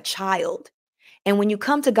God like a child. And when you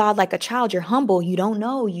come to God like a child, you're humble. You don't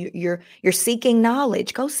know. You're seeking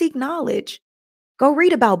knowledge. Go seek knowledge. Go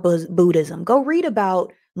read about Buddhism. Go read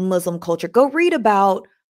about Muslim culture. Go read about,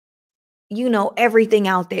 everything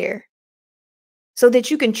out there so that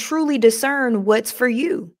you can truly discern what's for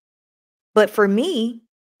you. But for me,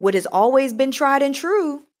 what has always been tried and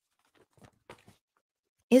true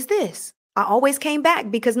is this. I always came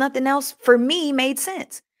back because nothing else for me made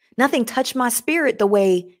sense. Nothing touched my spirit the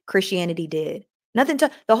way Christianity did.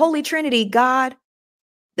 The Holy Trinity, God,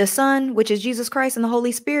 the Son, which is Jesus Christ, and the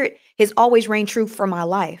Holy Spirit has always reigned true for my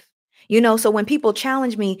life. So when people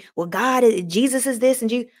challenge me, well, Jesus is this,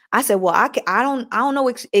 and I said, well, I don't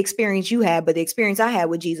know experience you had, but the experience I had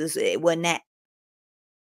with Jesus, it wasn't that.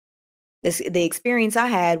 The experience I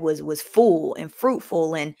had was full and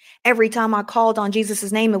fruitful, and every time I called on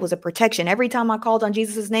Jesus' name, it was a protection. Every time I called on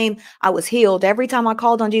Jesus' name, I was healed. Every time I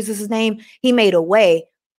called on Jesus' name, he made a way.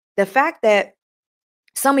 The fact that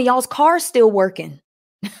some of y'all's cars still working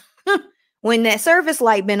when that service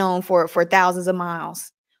light been on for thousands of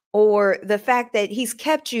miles, or the fact that he's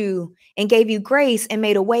kept you and gave you grace and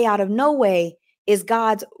made a way out of no way is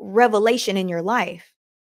God's revelation in your life.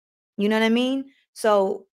 You know what I mean?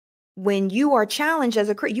 So when you are challenged as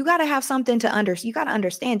a Christian, you got to have something to understand. You got to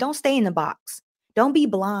understand. Don't stay in the box. Don't be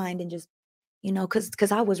blind and just,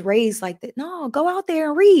 because I was raised like that. No, go out there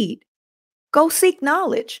and read. Go seek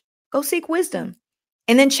knowledge. Go seek wisdom.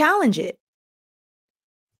 And then challenge it.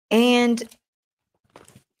 And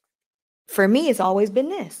for me, it's always been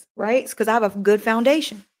this, right? It's because I have a good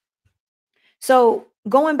foundation. So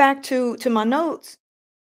going back to my notes,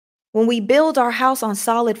 when we build our house on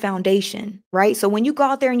solid foundation, right? So when you go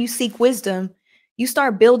out there and you seek wisdom, you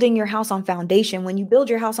start building your house on foundation. When you build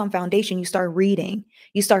your house on foundation, you start reading,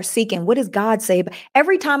 you start seeking. What does God say?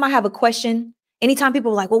 Every time I have a question, anytime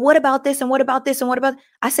people are like, well, what about this? And what about this? And what about,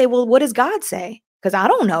 I say, well, what does God say? Because I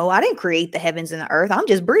don't know. I didn't create the heavens and the earth. I'm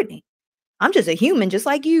just Brittany. I'm just a human, just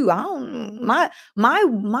like you. My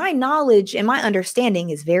knowledge and my understanding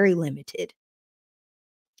is very limited.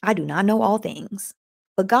 I do not know all things,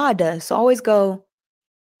 but God does. So always go,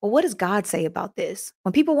 well, what does God say about this?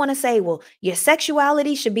 When people want to say, well, your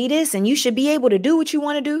sexuality should be this and you should be able to do what you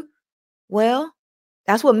want to do. Well,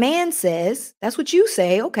 that's what man says. That's what you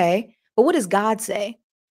say. Okay. But what does God say?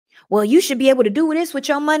 Well, you should be able to do this with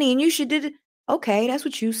your money and you should do it. Okay. That's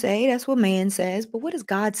what you say. That's what man says. But what does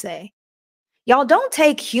God say? Y'all don't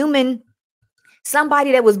take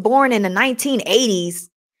somebody that was born in the 1980s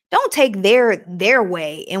Don't take their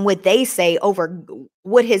way and what they say over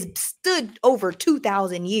what has stood over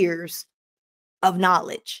 2,000 years of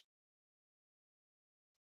knowledge.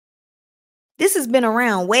 This has been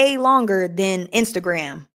around way longer than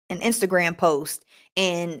Instagram, an Instagram post,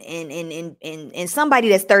 and somebody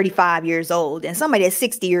that's 35 years old, and somebody that's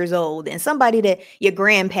 60 years old, and somebody that your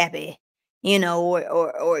grandpappy,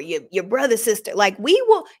 or your brother, sister. Like, we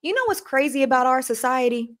will, what's crazy about our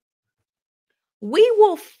society? We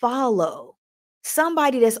will follow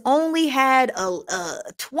somebody that's only had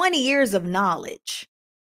 20 years of knowledge,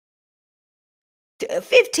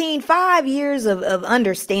 5 years of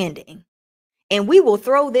understanding. And we will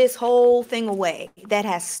throw this whole thing away that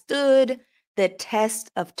has stood the test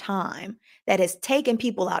of time, that has taken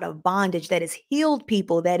people out of bondage, that has healed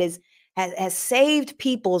people, that has saved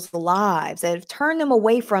people's lives, that have turned them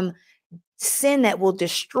away from sin that will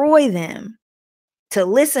destroy them, to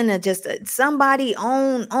listen to just somebody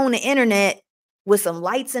on the internet with some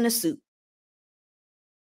lights in a suit.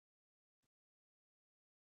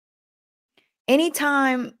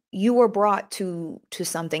 Anytime you were brought to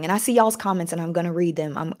something, and I see y'all's comments and I'm going to read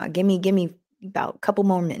them. Give me about a couple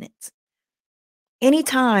more minutes.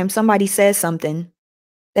 Anytime somebody says something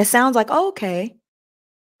that sounds like, oh, okay,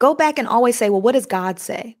 go back and always say, well, what does God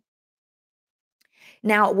say?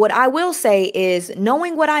 Now, what I will say is,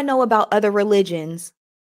 knowing what I know about other religions,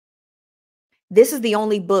 this is the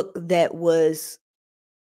only book that was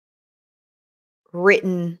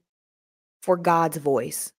written for God's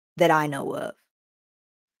voice that I know of.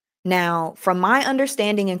 Now, from my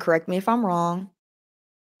understanding, and correct me if I'm wrong,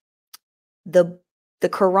 the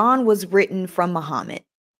Quran was written from Muhammad,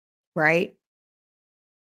 right?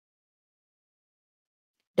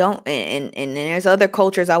 And there's other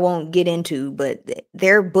cultures I won't get into, but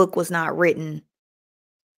their book was not written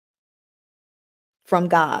from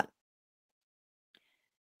God.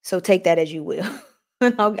 So take that as you will.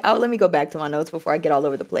 Let me go back to my notes before I get all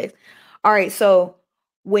over the place. All right, so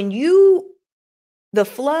when the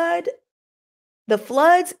floods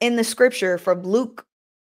in the scripture from Luke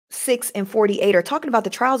 6:48 are talking about the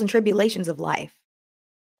trials and tribulations of life.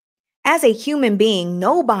 As a human being,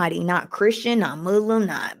 nobody, not Christian, not Muslim,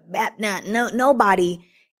 not Baptist, nobody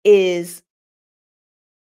is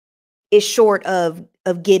short of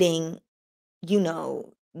getting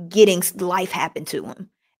life happen to them.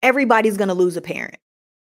 Everybody's going to lose a parent.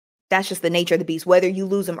 That's just the nature of the beast. Whether you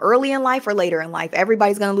lose them early in life or later in life,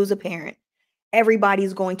 everybody's going to lose a parent.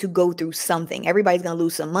 Everybody's going to go through something. Everybody's going to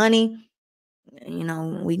lose some money.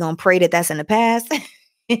 We're going to pray that that's in the past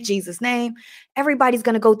in Jesus' name. Everybody's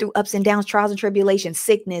going to go through ups and downs, trials and tribulations,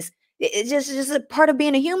 sickness. It's just a part of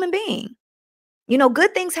being a human being.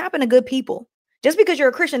 Good things happen to good people. Just because you're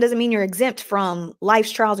a Christian doesn't mean you're exempt from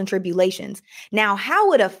life's trials and tribulations. Now,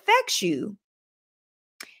 how it affects you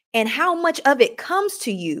and how much of it comes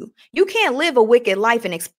to you, you can't live a wicked life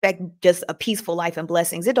and expect just a peaceful life and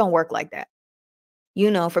blessings. It don't work like that.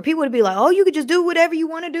 For people to be like, oh, you could just do whatever you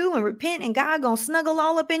want to do and repent and God gonna snuggle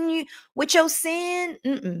all up in you with your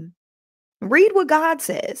sin. Read what God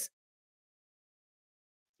says.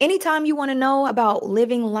 Anytime you want to know about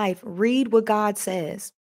living life, read what God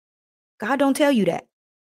says. God don't tell you that.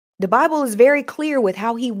 The Bible is very clear with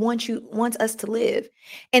how he wants us to live.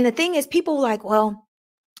 And the thing is, people like, well,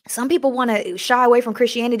 some people want to shy away from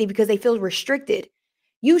Christianity because they feel restricted.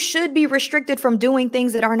 You should be restricted from doing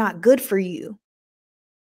things that are not good for you.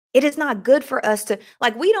 It is not good for us to,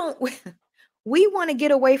 like, we want to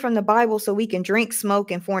get away from the Bible so we can drink,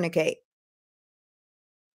 smoke, and fornicate.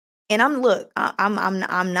 And I'm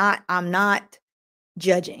not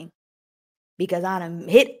judging, because I done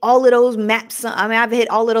hit all of those maps. I've hit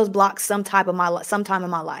all of those blocks sometime in my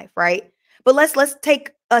life, right? But let's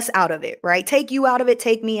take us out of it, right? Take you out of it,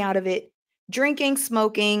 take me out of it. Drinking,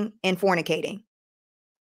 smoking, and fornicating.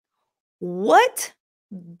 What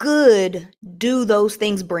good do those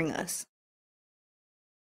things bring us?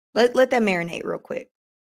 Let that marinate real quick.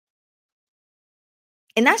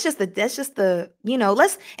 And let's take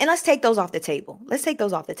those off the table. Let's take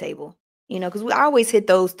those off the table. Because I always hit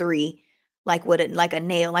those three like a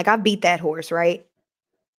nail. Like, I beat that horse, right?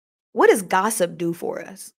 What does gossip do for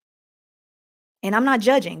us? And I'm not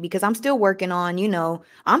judging, because I'm still working on,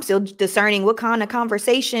 I'm still discerning what kind of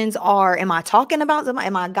conversations am I talking about?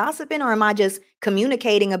 Am I gossiping, or am I just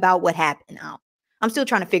communicating about what happened out? I'm still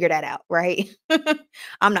trying to figure that out, right?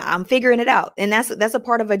 I'm figuring it out. And that's a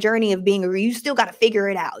part of a journey of being, you still got to figure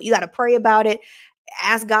it out. You got to pray about it,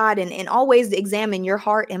 ask God, and always examine your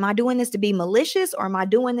heart. Am I doing this to be malicious, or am I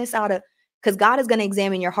doing this because God is going to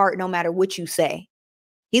examine your heart no matter what you say.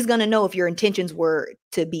 He's going to know if your intentions were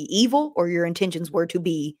to be evil or your intentions were to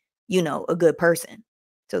be, a good person.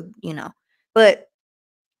 So, but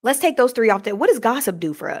let's take those three off there. What does gossip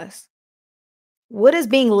do for us? What does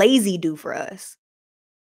being lazy do for us?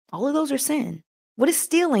 All of those are sin. What does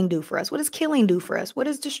stealing do for us? What does killing do for us? What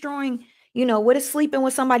does destroying, what does sleeping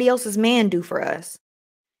with somebody else's man do for us?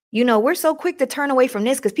 We're so quick to turn away from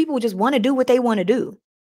this because people just want to do what they want to do.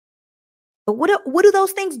 But what do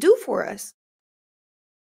those things do for us?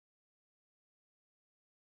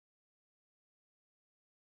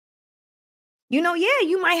 Yeah,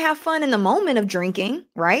 you might have fun in the moment of drinking,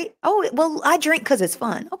 right? Oh, well, I drink because it's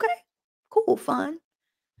fun. Okay, cool, fun.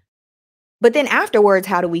 But then afterwards,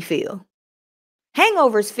 how do we feel?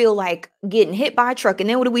 Hangovers feel like getting hit by a truck. And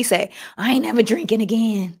then what do we say? I ain't never drinking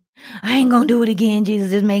again. I ain't gonna do it again.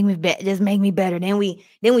 Jesus, just make me better. Then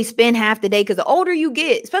we spend half the day, because the older you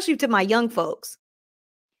get, especially to my young folks,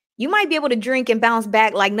 you might be able to drink and bounce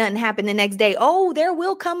back like nothing happened the next day. Oh, there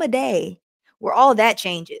will come a day where all that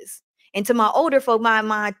changes. And to my older folk,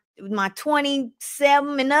 my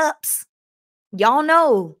 27 and ups, y'all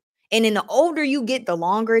know. And then the older you get, the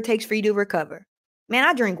longer it takes for you to recover. Man,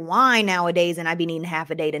 I drink wine nowadays and I be needing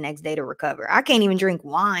half a day the next day to recover. I can't even drink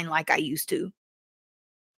wine like I used to.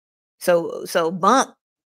 So bump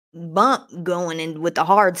going in with the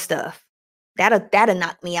hard stuff. That'll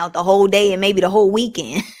knock me out the whole day and maybe the whole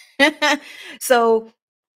weekend. So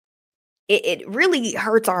it really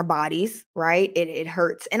hurts our bodies, right? It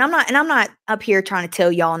hurts. And I'm not up here trying to tell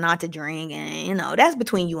y'all not to drink, and that's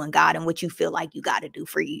between you and God and what you feel like you got to do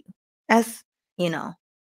for you. That's,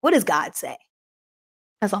 what does God say?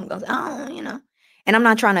 That's all I'm going to say. Oh, and I'm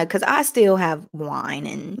not trying to, because I still have wine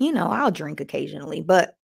and, I'll drink occasionally.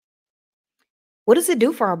 But what does it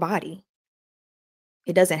do for our body?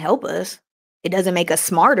 It doesn't help us. It doesn't make us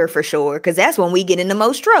smarter for sure, because that's when we get in the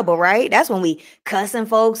most trouble, right? That's when we cussing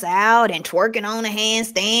folks out and twerking on a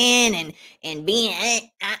handstand and being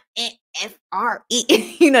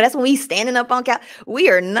F-R-E. That's when we standing up on couch. We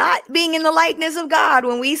are not being in the likeness of God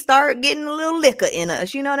when we start getting a little liquor in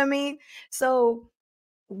us. You know what I mean? So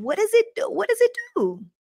what does it do? What does it do?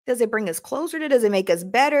 Does it bring us closer? Does it make us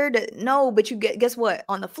better? No, but guess what?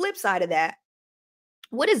 On the flip side of that,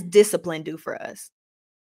 what does discipline do for us?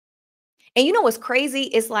 And you know what's crazy?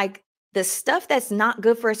 It's like the stuff that's not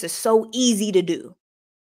good for us is so easy to do.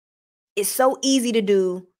 It's so easy to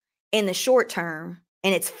do in the short term,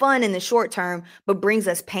 and it's fun in the short term, but brings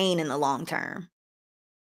us pain in the long term.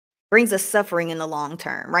 Brings us suffering in the long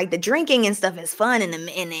term, right? The drinking and stuff is fun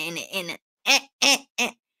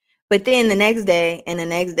but then the next day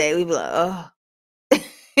we be like, oh.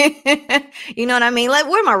 You know what I mean? Like,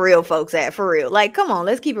 where my real folks at, for real? Like, come on,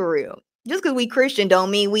 let's keep it real. Just because we Christian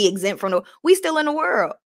don't mean we exempt from we still in the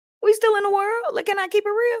world. We still in the world. Like, can I keep it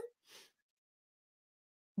real?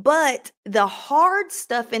 But the hard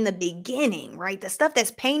stuff in the beginning, right? The stuff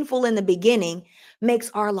that's painful in the beginning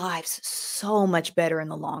makes our lives so much better in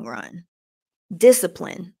the long run.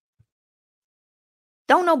 Discipline.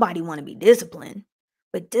 Don't nobody want to be disciplined,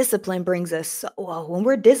 but discipline brings us, when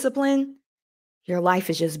we're disciplined, your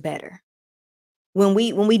life is just better. When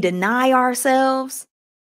we deny ourselves,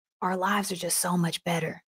 our lives are just so much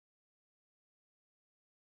better.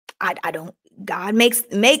 God makes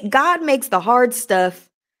the hard stuff,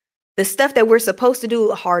 the stuff that we're supposed to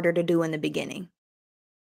do, harder to do in the beginning.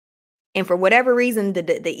 And for whatever reason,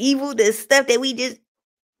 the evil, the stuff that we just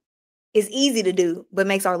is easy to do, but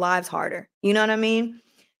makes our lives harder. You know what I mean?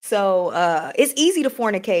 So it's easy to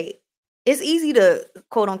fornicate. It's easy to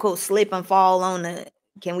quote unquote slip and fall on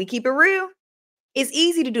can we keep it real? It's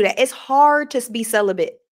easy to do that. It's hard to be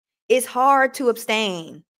celibate. It's hard to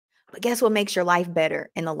abstain. But guess what makes your life better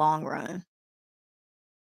in the long run?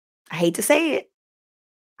 I hate to say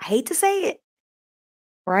it.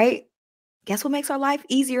 Right? Guess what makes our life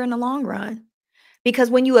easier in the long run?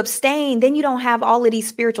 Because when you abstain, then you don't have all of these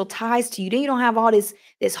spiritual ties to you. Then you don't have all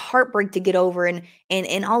this heartbreak to get over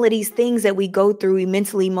and all of these things that we go through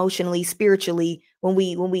mentally, emotionally, spiritually when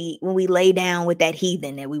we lay down with that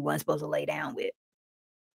heathen that we weren't supposed to lay down with.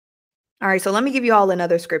 All right, so let me give you all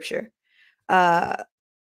another scripture. And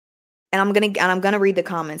I'm gonna read the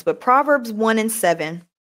comments, but Proverbs 1:7.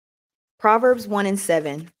 Proverbs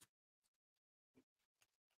 1:7.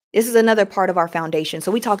 This is another part of our foundation.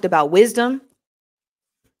 So we talked about wisdom.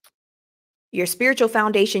 Your spiritual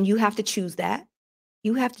foundation, you have to choose that.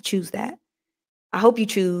 You have to choose that. I hope you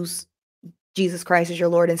choose Jesus Christ as your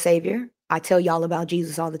Lord and Savior. I tell y'all about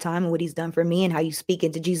Jesus all the time and what he's done for me and how you speak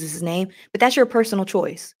into Jesus' name. But that's your personal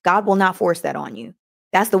choice. God will not force that on you.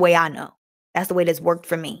 That's the way I know. That's the way that's worked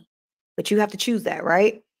for me. But you have to choose that,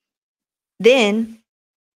 right? Then,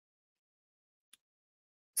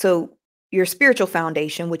 so your spiritual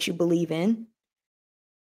foundation, which you believe in,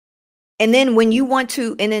 And then when you want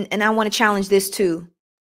to, and I want to challenge this too.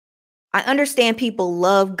 I understand people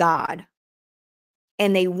love God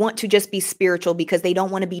and they want to just be spiritual because they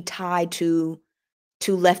don't want to be tied to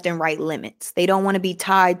left and right limits. They don't want to be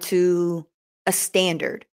tied to a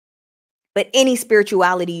standard. But any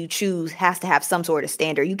spirituality you choose has to have some sort of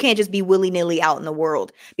standard. You can't just be willy-nilly out in the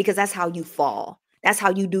world, because that's how you fall. That's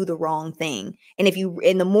how you do the wrong thing. And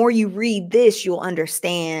the more you read this, you'll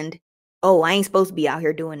understand, oh, I ain't supposed to be out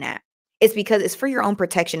here doing that. It's because it's for your own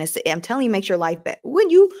protection. I'm telling you, it makes your life better. When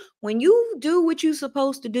you do what you're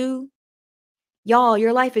supposed to do, y'all,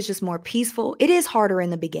 your life is just more peaceful. It is harder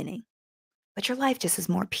in the beginning, but your life just is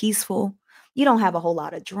more peaceful. You don't have a whole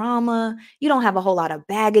lot of drama. You don't have a whole lot of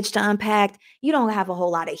baggage to unpack. You don't have a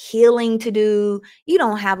whole lot of healing to do. You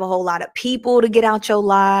don't have a whole lot of people to get out your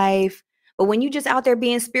life. But when you just out there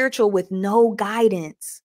being spiritual with no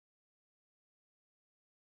guidance,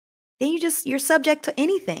 then you're subject to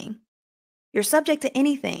anything. You're subject to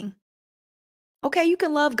anything. Okay, you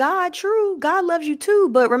can love God, true. God loves you too.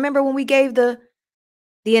 But remember when we gave the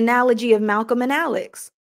analogy of Malcolm and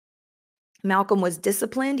Alex? Malcolm was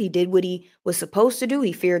disciplined. He did what he was supposed to do.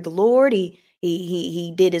 He feared the Lord.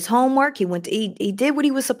 He did his homework. He did what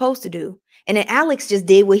he was supposed to do. And then Alex just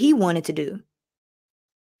did what he wanted to do.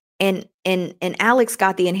 And Alex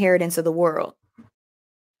got the inheritance of the world.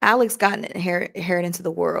 Alex got an inheritance of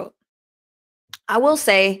the world. I will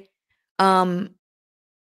say, because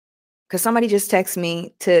somebody just texted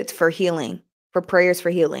me for healing, for prayers for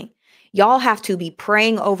healing. Y'all have to be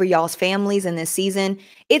praying over y'all's families in this season.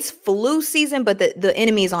 It's flu season, but the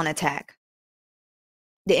enemy is on attack.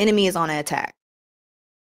 The enemy is on an attack.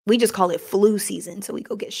 We just call it flu season. So we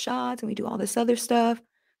go get shots and we do all this other stuff.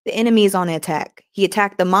 The enemy is on an attack. He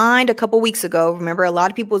attacked the mind a couple weeks ago. Remember, a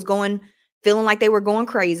lot of people was feeling like they were going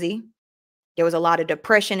crazy. There was a lot of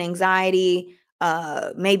depression, anxiety,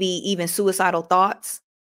 maybe even suicidal thoughts.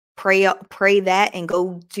 Pray that and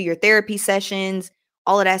go to your therapy sessions,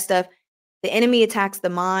 all of that stuff. The enemy attacks the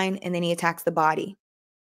mind and then he attacks the body.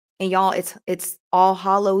 And y'all, it's All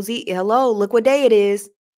Hallows Eve. Hello, look what day it is.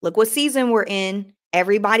 Look what season we're in.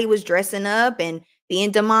 Everybody was dressing up and being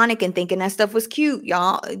demonic and thinking that stuff was cute.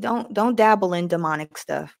 Y'all, don't dabble in demonic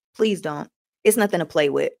stuff. Please don't. It's nothing to play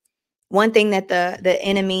with. One thing that the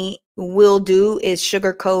enemy will do is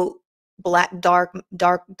sugarcoat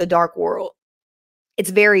the dark world. It's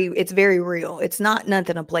very real. It's not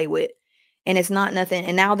nothing to play with. And it's not nothing.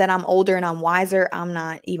 And now that I'm older and I'm wiser, I'm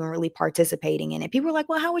not even really participating in it. People are like,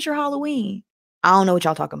 well, how was your Halloween? I don't know what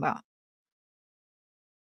y'all talking about.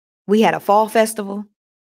 We had a fall festival.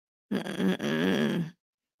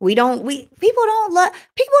 People don't want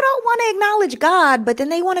to acknowledge God, but then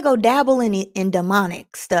they want to go dabble in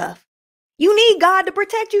demonic stuff. You need God to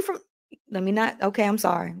protect you from. Okay, I'm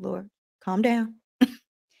sorry, Lord. Calm down.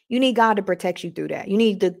 You need God to protect you through that. You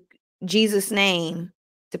need the Jesus name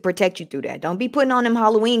to protect you through that. Don't be putting on them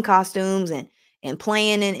Halloween costumes and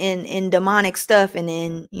playing in demonic stuff, and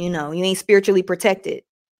then you ain't spiritually protected.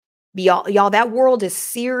 Y'all, that world is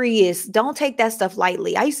serious. Don't take that stuff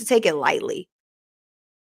lightly. I used to take it lightly.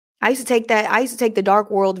 I used to take the dark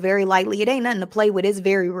world very lightly. It ain't nothing to play with. It's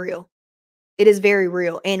very real. It is very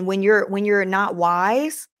real. And when you're not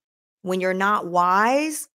wise,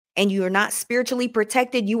 and you're not spiritually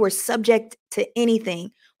protected, you are subject to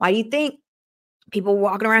anything. Why do you think people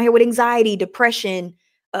walking around here with anxiety, depression,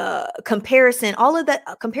 comparison? All of that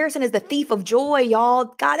comparison is the thief of joy, y'all.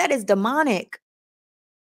 God, that is demonic.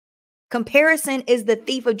 Comparison is the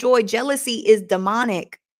thief of joy. Jealousy is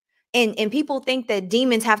demonic. And people think that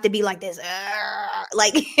demons have to be like this.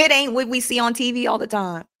 Like it ain't what we see on TV all the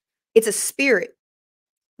time. It's a spirit.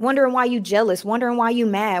 Wondering why you jealous, wondering why you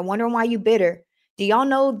mad, wondering why you bitter. Do y'all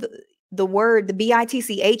know the word, the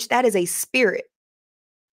bitch? That is a spirit.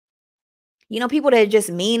 People that are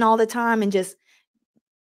just mean all the time and just,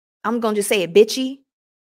 I'm going to just say it, bitchy.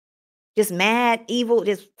 Just mad, evil,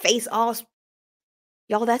 just face off.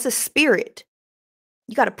 Y'all, that's a spirit.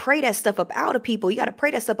 You got to pray that stuff up out of people. You got to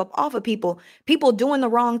pray that stuff up off of people. People doing the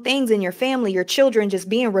wrong things in your family, your children just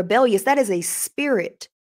being rebellious. That is a spirit.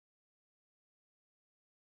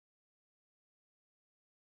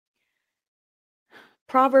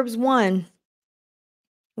 Proverbs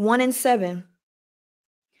 1:7.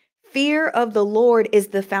 Fear of the Lord is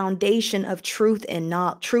the foundation of truth and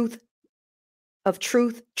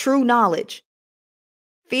true knowledge.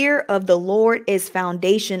 Fear of the Lord is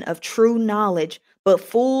foundation of true knowledge, but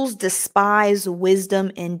fools despise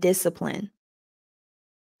wisdom and discipline.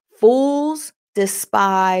 Fools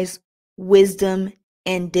despise wisdom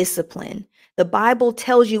and discipline. The Bible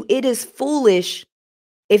tells you it is foolish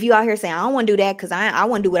if you out here saying, I don't want to do that because I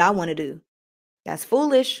want to do what I want to do. That's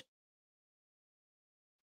foolish.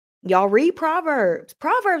 Y'all read Proverbs.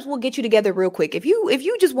 Proverbs will get you together real quick. If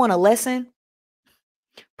you just want a lesson,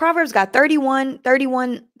 Proverbs got 31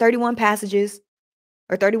 passages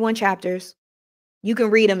or 31 chapters. You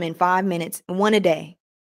can read them in 5 minutes, one a day.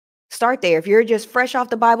 Start there. If you're just fresh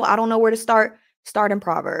off the Bible, I don't know where to start in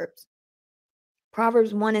Proverbs.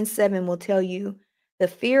 Proverbs 1:7 will tell you the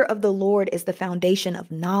fear of the Lord is the foundation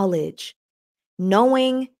of knowledge.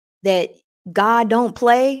 Knowing that God don't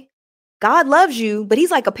play. God loves you, but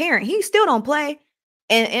he's like a parent. He still don't play.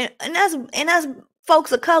 And as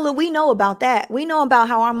folks of color, we know about that. We know about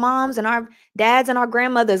how our moms and our dads and our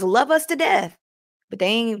grandmothers love us to death, but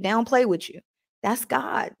they don't play with you. That's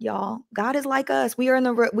God, y'all. God is like us. We are in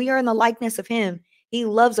the likeness of him. He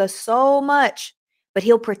loves us so much, but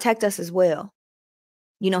he'll protect us as well.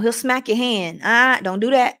 You know, he'll smack your hand. Don't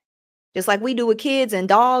do that. Just like we do with kids and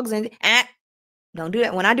dogs and don't do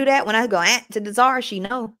that. When I do that, when I go to the czar, she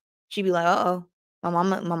know. She be like, uh-oh. My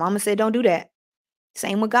mama said don't do that.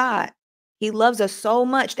 Same with God. He loves us so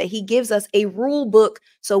much that he gives us a rule book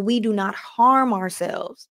so we do not harm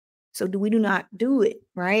ourselves. So we do not do it,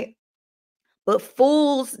 right? But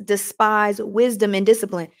fools despise wisdom and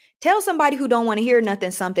discipline. Tell somebody who don't want to hear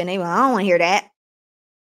nothing something. They I don't want to hear that.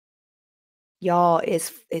 Y'all,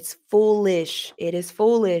 it's foolish. It is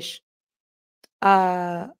foolish.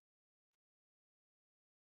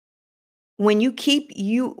 When you're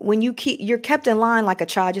kept in line like a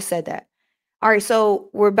child. I just said that. All right,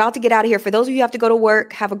 so we're about to get out of here. For those of you who have to go to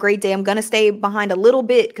work, have a great day. I'm going to stay behind a little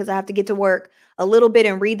bit because I have to get to work a little bit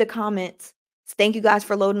and read the comments. Thank you guys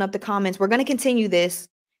for loading up the comments. We're going to continue this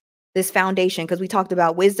foundation because we talked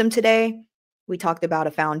about wisdom today. We talked about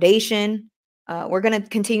a foundation. We're going to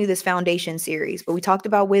continue this foundation series, but we talked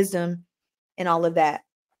about wisdom and all of that.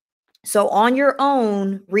 So on your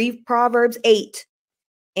own, read Proverbs 8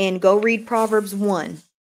 and go read Proverbs 1.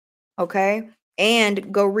 Okay?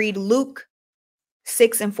 And go read Luke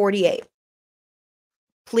 6:48.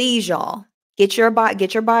 Please, y'all, get your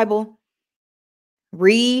Bible,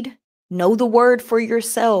 read, know the word for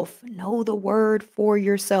yourself. Know the word for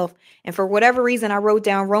yourself. And for whatever reason, I wrote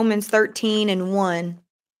down Romans 13:1.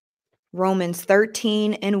 Romans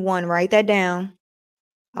 13:1. Write that down.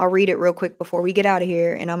 I'll read it real quick before we get out of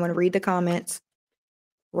here, and I'm going to read the comments.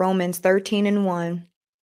 Romans 13:1.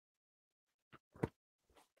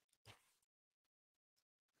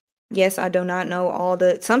 Yes, I do not know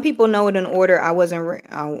some people know it in order. I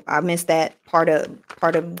missed that part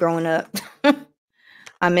of growing up.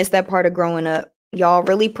 I missed that part of growing up. Y'all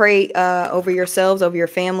really pray over yourselves, over your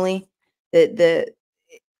family. It's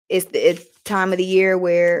the time of the year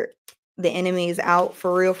where the enemy is out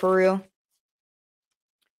for real.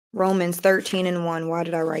 Romans 13:1. Why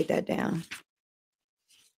did I write that down?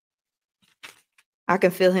 I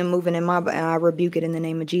can feel him moving in my body, and I rebuke it in the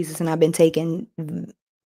name of Jesus. And I've been taking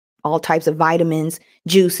all types of vitamins,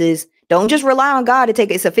 juices. Don't just rely on God to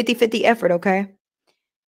take it. It's a 50-50 effort, okay?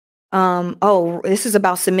 This is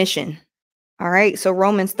about submission. All right. So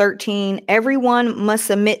Romans 13, everyone must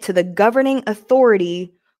submit to the governing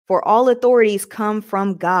authority, for all authorities come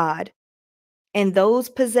from God. And those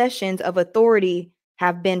possessions of authority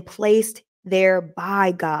have been placed there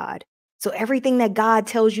by God. So everything that God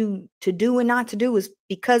tells you to do and not to do is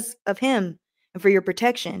because of him and for your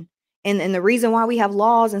protection. And the reason why we have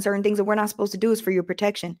laws and certain things that we're not supposed to do is for your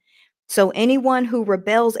protection. So anyone who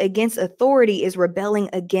rebels against authority is rebelling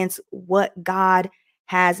against what God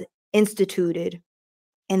has instituted,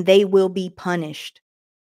 and they will be punished.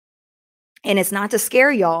 And it's not to scare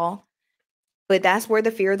y'all, but that's where the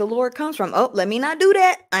fear of the Lord comes from. Oh, let me not do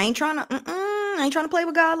that. I ain't trying to play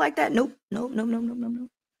with God like that. Nope.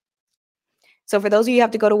 So for those of you who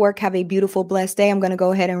have to go to work, have a beautiful, blessed day. I'm going to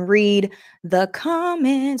go ahead and read the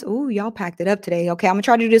comments. Oh, y'all packed it up today. Okay, I'm going to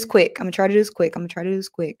try to do this quick.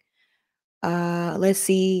 Let's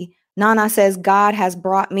see. Nana says, God has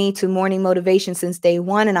brought me to morning motivation since day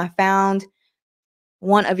one, and I found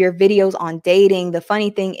one of your videos on dating. The funny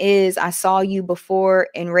thing is, I saw you before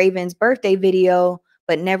in Raven's birthday video,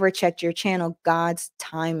 but never checked your channel. God's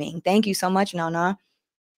timing. Thank you so much, Nana.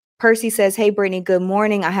 Percy says, hey, Brittany, good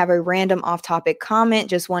morning. I have a random off-topic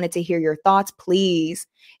comment. Just wanted to hear your thoughts, please.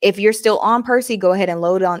 If you're still on, Percy, go ahead and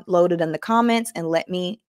load it in the comments and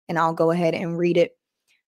and I'll go ahead and read it.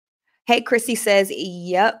 Hey, Chrissy says,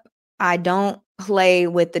 yep, I don't play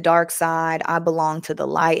with the dark side. I belong to the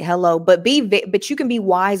light. Hello, but you can be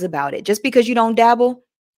wise about it. Just because you don't dabble,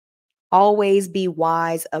 always be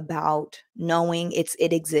wise about knowing it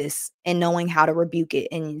exists and knowing how to rebuke it.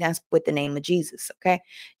 And that's with the name of Jesus. Okay.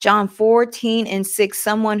 John 14:6,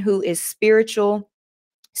 someone who is spiritual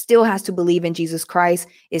still has to believe in Jesus Christ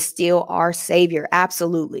is still our savior.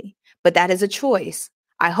 Absolutely. But that is a choice.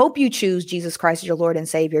 I hope you choose Jesus Christ as your Lord and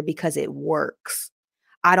Savior because it works.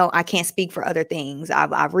 I can't speak for other things.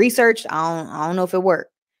 I've researched. I don't know if it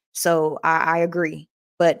worked. So I agree.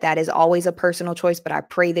 But that is always a personal choice. But I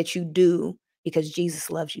pray that you do, because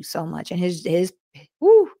Jesus loves you so much. And his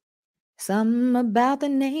woo, something about the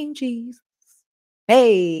name Jesus.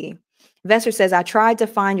 Hey, Investor says, I tried to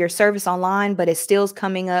find your service online, but it still's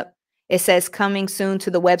coming up. It says coming soon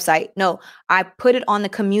to the website. No, I put it on the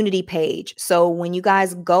community page. So when you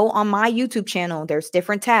guys go on my YouTube channel, there's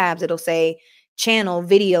different tabs. It'll say channel,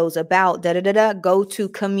 videos, about, go to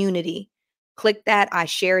community. Click that. I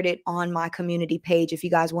shared it on my community page if you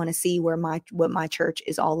guys want to see what my church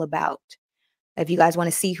is all about. If you guys want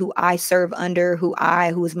to see who I serve under, who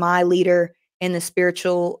is my leader in the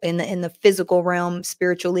spiritual, in the physical realm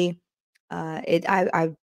spiritually,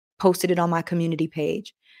 I posted it on my community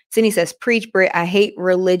page. Sydney says, preach, Britt. I hate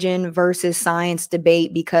religion versus science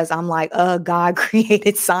debate because I'm like, God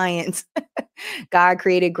created science. God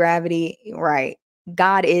created gravity. Right.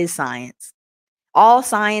 God is science. All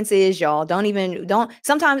science is, y'all. Don't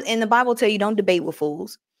sometimes in the Bible tell you don't debate with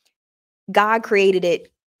fools. God created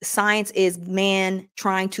it. Science is man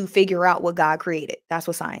trying to figure out what God created. That's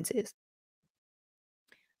what science is.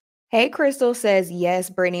 Hey, Crystal says, yes,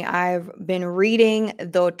 Brittany, I've been reading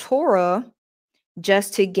the Torah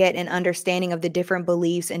just to get an understanding of the different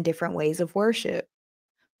beliefs and different ways of worship.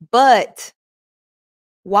 But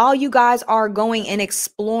while you guys are going and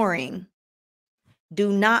exploring,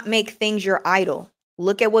 do not make things your idol.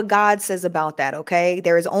 Look at what God says about that, okay?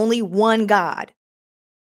 There is only one God.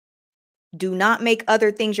 Do not make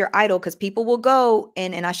other things your idol, because people will go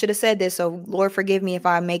and I should have said this, so Lord forgive me if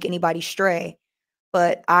I make anybody stray.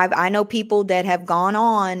 But I know people that have gone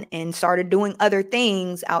on and started doing other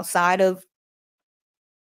things outside of.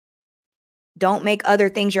 Don't make other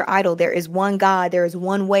things your idol. There is one God. There is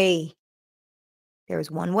one way. There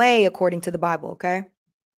is one way according to the Bible, okay?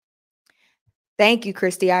 Thank you,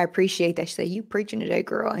 Christy. I appreciate that. She said, you preaching today,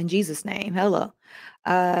 girl, in Jesus' name. Hello.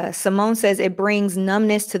 Simone says, it brings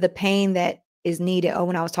numbness to the pain that is needed. Oh,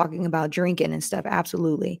 when I was talking about drinking and stuff.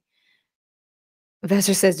 Absolutely.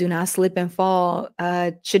 Investor says, do not slip and fall.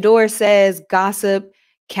 Shador says, gossip,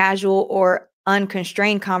 casual or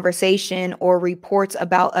unconstrained conversation or reports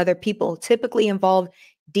about other people typically involve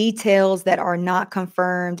details that are not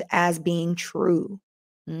confirmed as being true.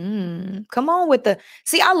 Come on with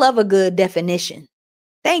see, I love a good definition.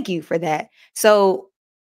 Thank you for that. So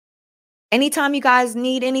anytime you guys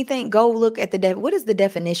need anything, go look at what is the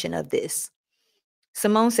definition of this?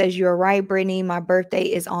 Simone says, you're right, Brittany. My birthday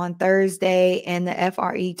is on Thursday and the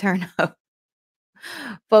FRE turn up.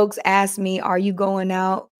 Folks ask me, are you going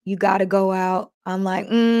out? You got to go out. I'm like,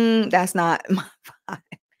 that's not my vibe.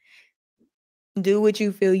 Do what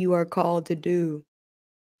you feel you are called to do.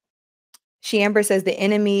 Amber says, the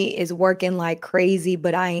enemy is working like crazy,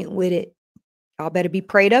 but I ain't with it. Y'all better be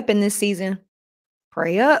prayed up in this season.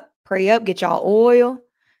 Pray up, get y'all oil.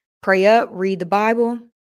 Pray up, read the Bible.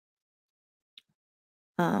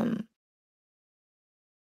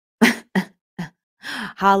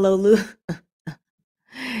 Hallelujah.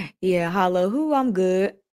 Yeah, hallelujah. I'm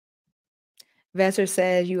good. Vesser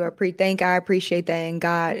says you are thank I appreciate that. And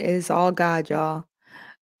God, it's all God, y'all.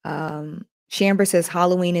 Shamber says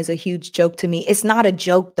Halloween is a huge joke to me. It's not a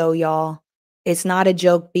joke though, y'all. It's not a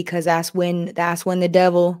joke because that's when the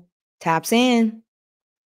devil taps in.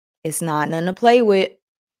 It's not nothing to play with.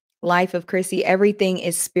 Life of Chrissy, everything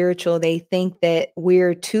is spiritual. They think that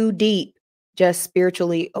we're too deep, just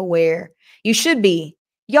spiritually aware. You should be.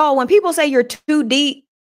 Y'all, when people say you're too deep,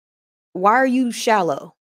 why are you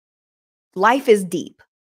shallow? Life is deep.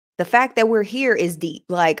 The fact that we're here is deep.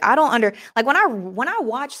 Like, I don't like when I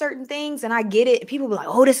watch certain things and I get it, people be like,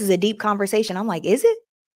 oh, this is a deep conversation. I'm like, is it?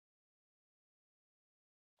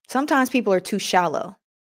 Sometimes people are too shallow.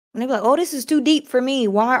 And they be like, oh, this is too deep for me.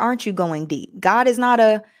 Why aren't you going deep? God is not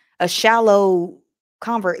a shallow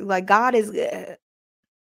convert. Like, God is,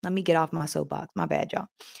 let me get off my soapbox. My bad, y'all.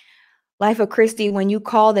 Life of Christy, when you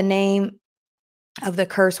call the name of the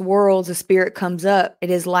cursed worlds, the spirit comes up.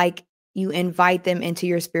 It is like you invite them into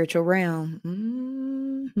your spiritual realm.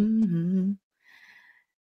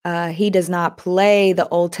 He does not play the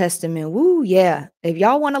Old Testament. Woo, yeah. If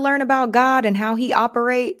y'all want to learn about God and how he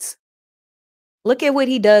operates, look at what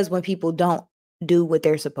he does when people don't do what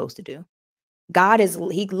they're supposed to do.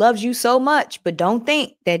 He loves you so much, but don't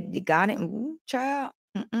think that God ain't, child.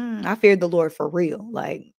 I feared the Lord for real.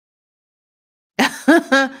 Like,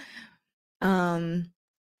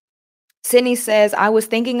 Sydney says, I was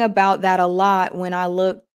thinking about that a lot when I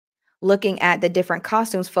looking at the different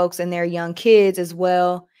costumes, folks, and their young kids as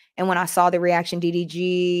well. And when I saw the reaction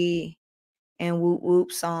DDG and whoop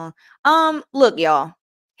whoop song. Look, y'all,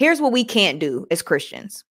 here's what we can't do as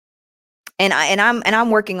Christians. And I'm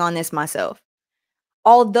working on this myself.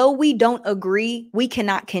 Although we don't agree, we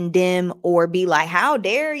cannot condemn or be like, how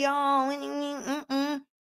dare y'all?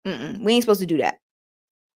 We ain't supposed to do that.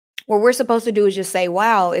 What we're supposed to do is just say,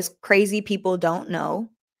 wow, it's crazy. People don't know.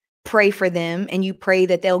 Pray for them, and you pray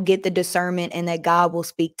that they'll get the discernment and that God will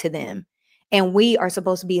speak to them. And we are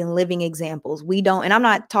supposed to be in living examples. We don't, and I'm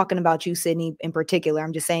not talking about you, Sydney, in particular.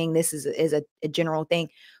 I'm just saying this is a general thing.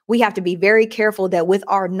 We have to be very careful that with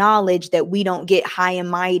our knowledge that we don't get high and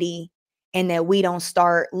mighty and that we don't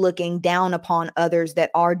start looking down upon others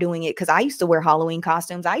that are doing it. Because I used to wear Halloween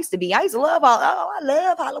costumes. I used to love, I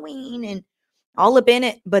love Halloween and all up in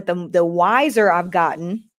it. But the wiser I've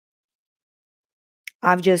gotten,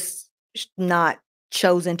 I've just not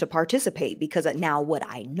chosen to participate because of now what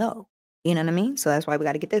I know. You know what I mean? So that's why we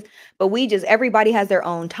got to get this. But everybody has their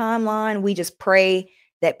own timeline. We just pray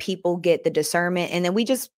that people get the discernment. And then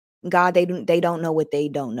God, they don't know what they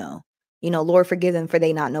don't know. You know, Lord, forgive them for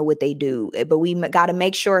they not know what they do. But we got to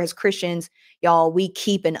make sure as Christians, y'all, we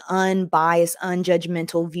keep an unbiased,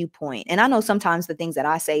 unjudgmental viewpoint. And I know sometimes the things that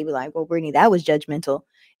I say be like, well, Brittany, that was judgmental.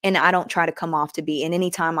 And I don't try to come off to be. And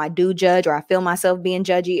anytime I do judge or I feel myself being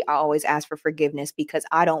judgy, I always ask for forgiveness because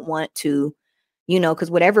I don't want to,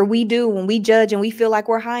 because whatever we do when we judge and we feel like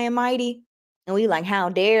we're high and mighty and we like, how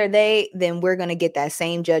dare they, then we're going to get that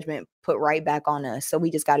same judgment put right back on us. So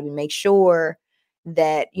we just got to make sure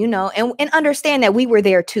that, and understand that we were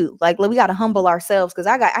there too. Like, we got to humble ourselves because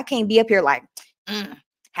I can't be up here like,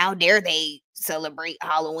 how dare they celebrate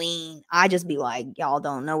Halloween? I just be like, y'all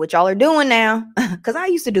don't know what y'all are doing now because I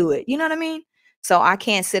used to do it. You know what I mean? So I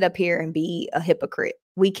can't sit up here and be a hypocrite.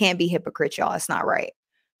 We can't be hypocrites, y'all. It's not right.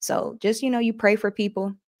 So just, you pray for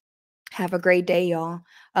people. Have a great day, y'all.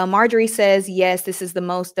 Marjorie says, yes, this is the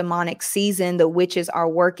most demonic season. The witches are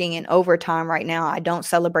working in overtime right now. I don't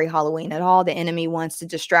celebrate Halloween at all. The enemy wants to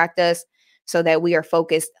distract us so that we are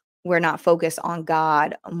focused. We're not focused on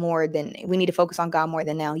God we need to focus on God more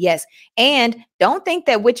than now. Yes. And don't think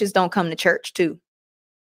that witches don't come to church too.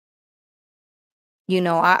 You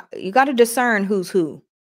got to discern who's who.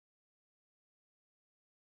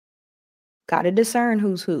 Got to discern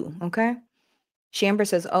who's who. Okay. Shamber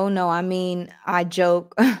says, oh no, I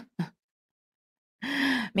joke.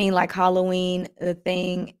 Like Halloween, the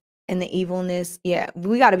thing and the evilness. Yeah,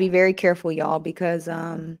 we got to be very careful, y'all, because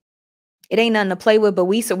it ain't nothing to play with, but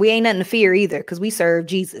we ain't nothing to fear either because we serve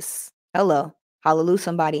Jesus. Hello. Hallelujah,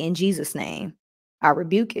 somebody in Jesus' name. I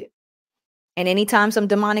rebuke it. And anytime some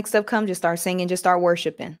demonic stuff comes, just start singing, just start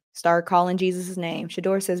worshiping, start calling Jesus' name.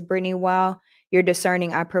 Shador says, Brittany, wow, you're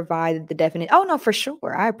discerning. I provided the definition. Oh no, for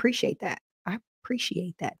sure. I appreciate that.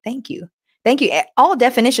 Appreciate that. Thank you. All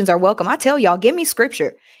definitions are welcome. I tell y'all, give me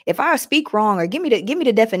scripture. If I speak wrong or give me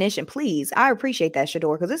the definition, please. I appreciate that,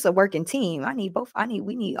 Shador, because it's a working team. I need both.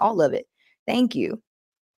 We need all of it. Thank you.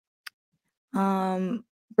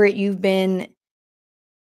 Britt, you've been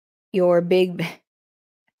your big.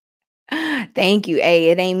 Thank you. Hey,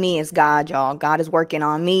 it ain't me. It's God, y'all. God is working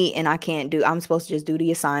on me and I'm supposed to just do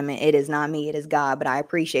the assignment. It is not me. It is God, but I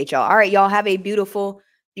appreciate y'all. All right, y'all have a beautiful,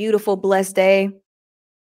 beautiful, blessed day.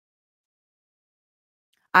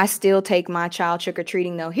 I still take my child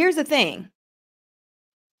trick-or-treating though. Here's the thing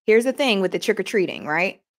with the trick-or-treating,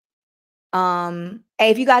 right? Hey,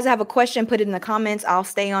 if you guys have a question, put it in the comments. I'll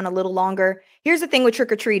stay on a little longer. Here's the thing with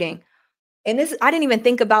trick-or-treating. And I didn't even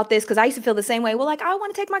think about this because I used to feel the same way. Well, like, I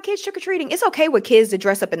want to take my kids trick-or-treating. It's okay with kids to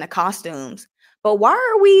dress up in the costumes, but why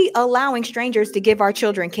are we allowing strangers to give our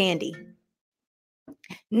children candy?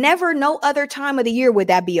 Never, no other time of the year would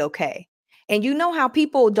that be okay. And you know how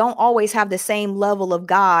people don't always have the same level of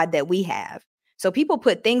God that we have. So people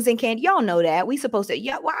put things in candy. Y'all know that. We supposed to,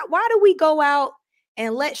 why do we go out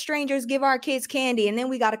and let strangers give our kids candy and then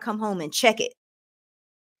we got to come home and check it?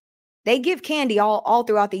 They give candy all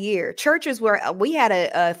throughout the year. Churches where we had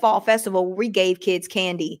a fall festival where we gave kids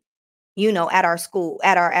candy, at our school,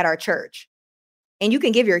 at our church. And you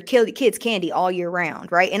can give your kids candy all year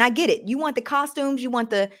round, right? And I get it. You want the costumes, you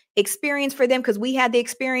want the experience for them because we had the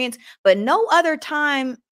experience, but no other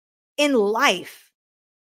time in life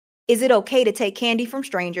is it okay to take candy from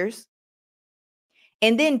strangers.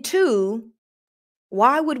 And then 2,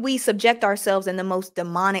 why would we subject ourselves in the most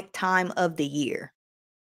demonic time of the year?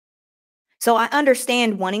 So I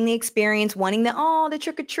understand wanting the experience, wanting the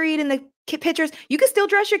trick or treat and the pictures. You can still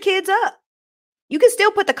dress your kids up. You can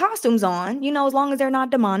still put the costumes on, as long as they're not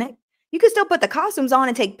demonic. You can still put the costumes on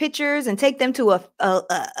and take pictures and take them to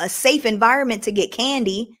a safe environment to get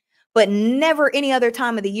candy. But never any other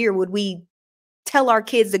time of the year would we tell our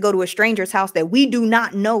kids to go to a stranger's house that we do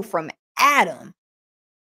not know from Adam,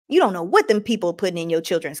 you don't know what them people putting in your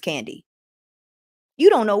children's candy. You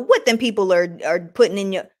don't know what them people are putting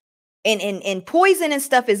in your, and poison and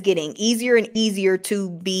stuff is getting easier and easier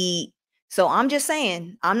to be. So I'm just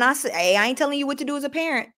saying, I ain't telling you what to do as a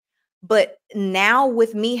parent, but now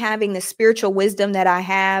with me having the spiritual wisdom that I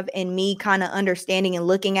have and me kind of understanding and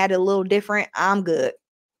looking at it a little different, I'm good.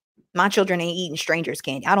 My children ain't eating strangers'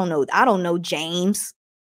 candy. I don't know James.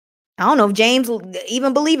 I don't know if James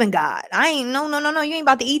even believe in God. I ain't, no. You ain't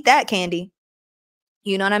about to eat that candy.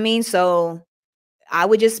 You know what I mean? So I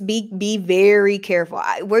would just be very careful.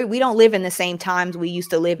 We don't live in the same times we used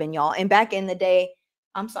to live in, y'all. And back in the day,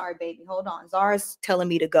 I'm sorry, baby, hold on. Zara's telling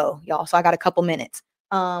me to go, y'all. So I got a couple minutes.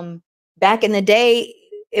 Back in the day,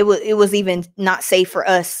 it was even not safe for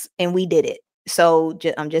us, and we did it. So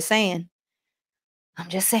I'm just saying.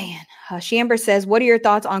 Shamber says, what are your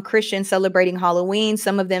thoughts on Christians celebrating Halloween?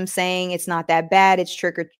 Some of them saying it's not that bad. It's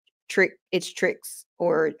it's tricks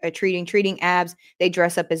or treating abs. They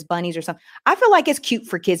dress up as bunnies or something. I feel like it's cute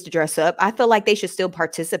for kids to dress up. I feel like they should still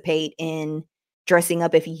participate in dressing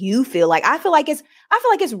up if you feel like. I feel like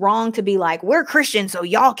it's wrong to be like, we're Christians, so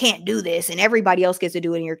y'all can't do this, and everybody else gets to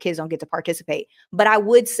do it and your kids don't get to participate. But I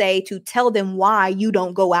would say to tell them why you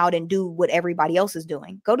don't go out and do what everybody else is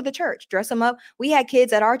doing. Go to the church, dress them up. We had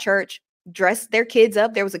kids at our church dress their kids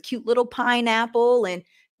up. There was a cute little pineapple and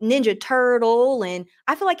Ninja Turtle, and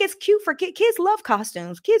I feel like it's cute for kids. Kids love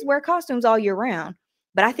costumes. Kids wear costumes all year round.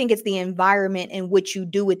 But I think it's the environment in which you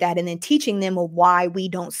do with that, and then teaching them of why we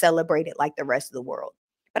don't celebrate it like the rest of the world.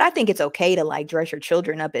 But I think it's okay to like dress your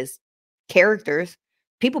children up as characters.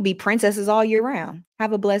 People be princesses all year round.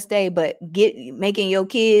 Have a blessed day, but making your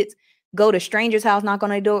kids go to strangers' house, knock on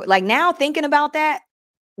their door. Like now thinking about that,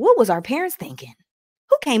 what was our parents thinking?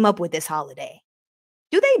 Who came up with this holiday?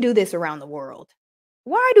 Do they do this around the world?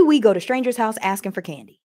 Why do we go to strangers' house asking for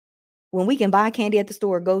candy when we can buy candy at the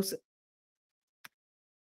store?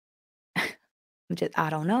 I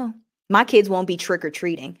don't know. My kids won't be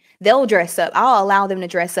trick-or-treating. They'll dress up. I'll allow them to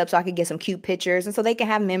dress up so I can get some cute pictures and so they can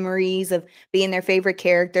have memories of being their favorite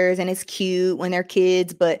characters. And it's cute when they're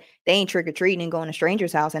kids, but they ain't trick-or-treating and going to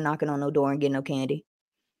strangers' house and knocking on no door and getting no candy.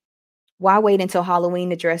 Why wait until Halloween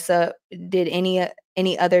to dress up? Did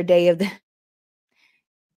any other day of the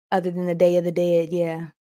other than the Day of the Dead? Yeah.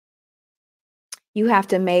 You have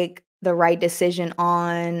to make the right decision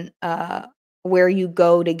on where you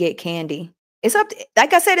go to get candy. It's up to,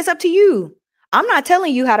 like I said, it's up to you. I'm not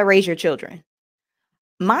telling you how to raise your children.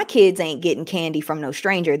 My kids ain't getting candy from no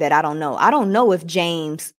stranger that I don't know. I don't know if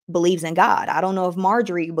James believes in God. I don't know if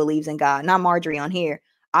Marjorie believes in God. Not Marjorie on here.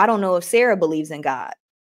 I don't know if Sarah believes in God.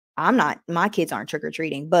 My kids aren't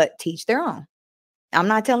trick-or-treating, but teach their own. I'm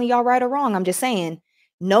not telling y'all right or wrong. I'm just saying,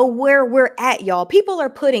 know where we're at, y'all. People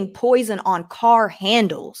are putting poison on car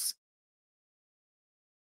handles.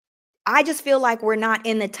 I just feel like we're not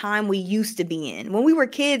in the time we used to be in. When we were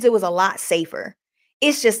kids, it was a lot safer.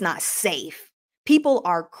 It's just not safe. People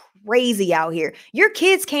are crazy out here. Your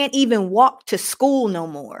kids can't even walk to school no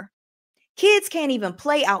more. Kids can't even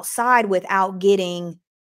play outside without we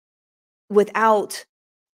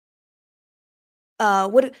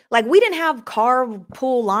didn't have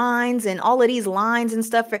carpool lines and all of these lines and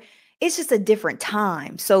stuff. It's just a different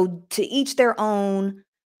time. So to each their own,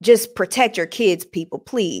 just protect your kids, people,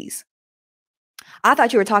 please. I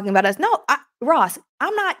thought you were talking about us. No, Ross,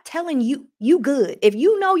 I'm not telling you good. If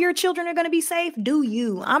you know your children are going to be safe, do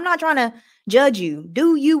you. I'm not trying to judge you.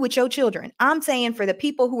 Do you with your children. I'm saying for the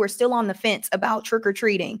people who are still on the fence about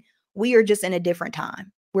trick-or-treating, we are just in a different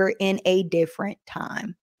time. We're in a different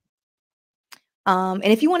time. And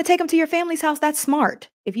if you want to take them to your family's house, that's smart.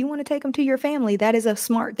 If you want to take them to your family, that is a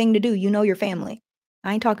smart thing to do. You know your family.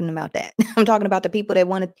 I ain't talking about that. I'm talking about the people that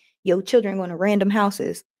want your children going to random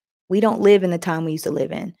houses. We don't live in the time we used to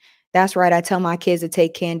live in. That's right. I tell my kids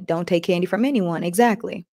to don't take candy from anyone.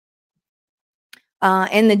 Exactly.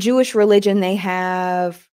 In the Jewish religion, they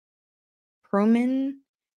have Purim.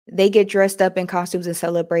 They get dressed up in costumes and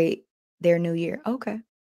celebrate their new year. Okay.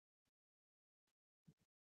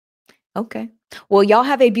 Well, y'all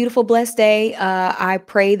have a beautiful, blessed day. I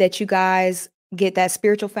pray that you guys get that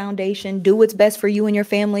spiritual foundation. Do what's best for you and your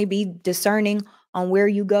family. Be discerning on where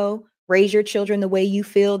you go. Raise your children the way you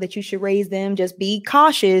feel that you should raise them. Just be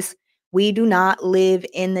cautious. We do not live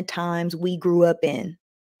in the times we grew up in.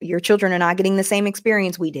 Your children are not getting the same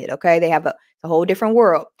experience we did, okay? They have a whole different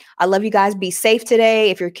world. I love you guys. Be safe today.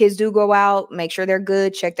 If your kids do go out, make sure they're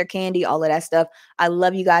good. Check their candy, all of that stuff. I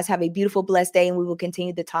love you guys. Have a beautiful, blessed day, and we will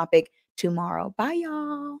continue the topic tomorrow. Bye,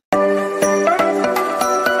 y'all.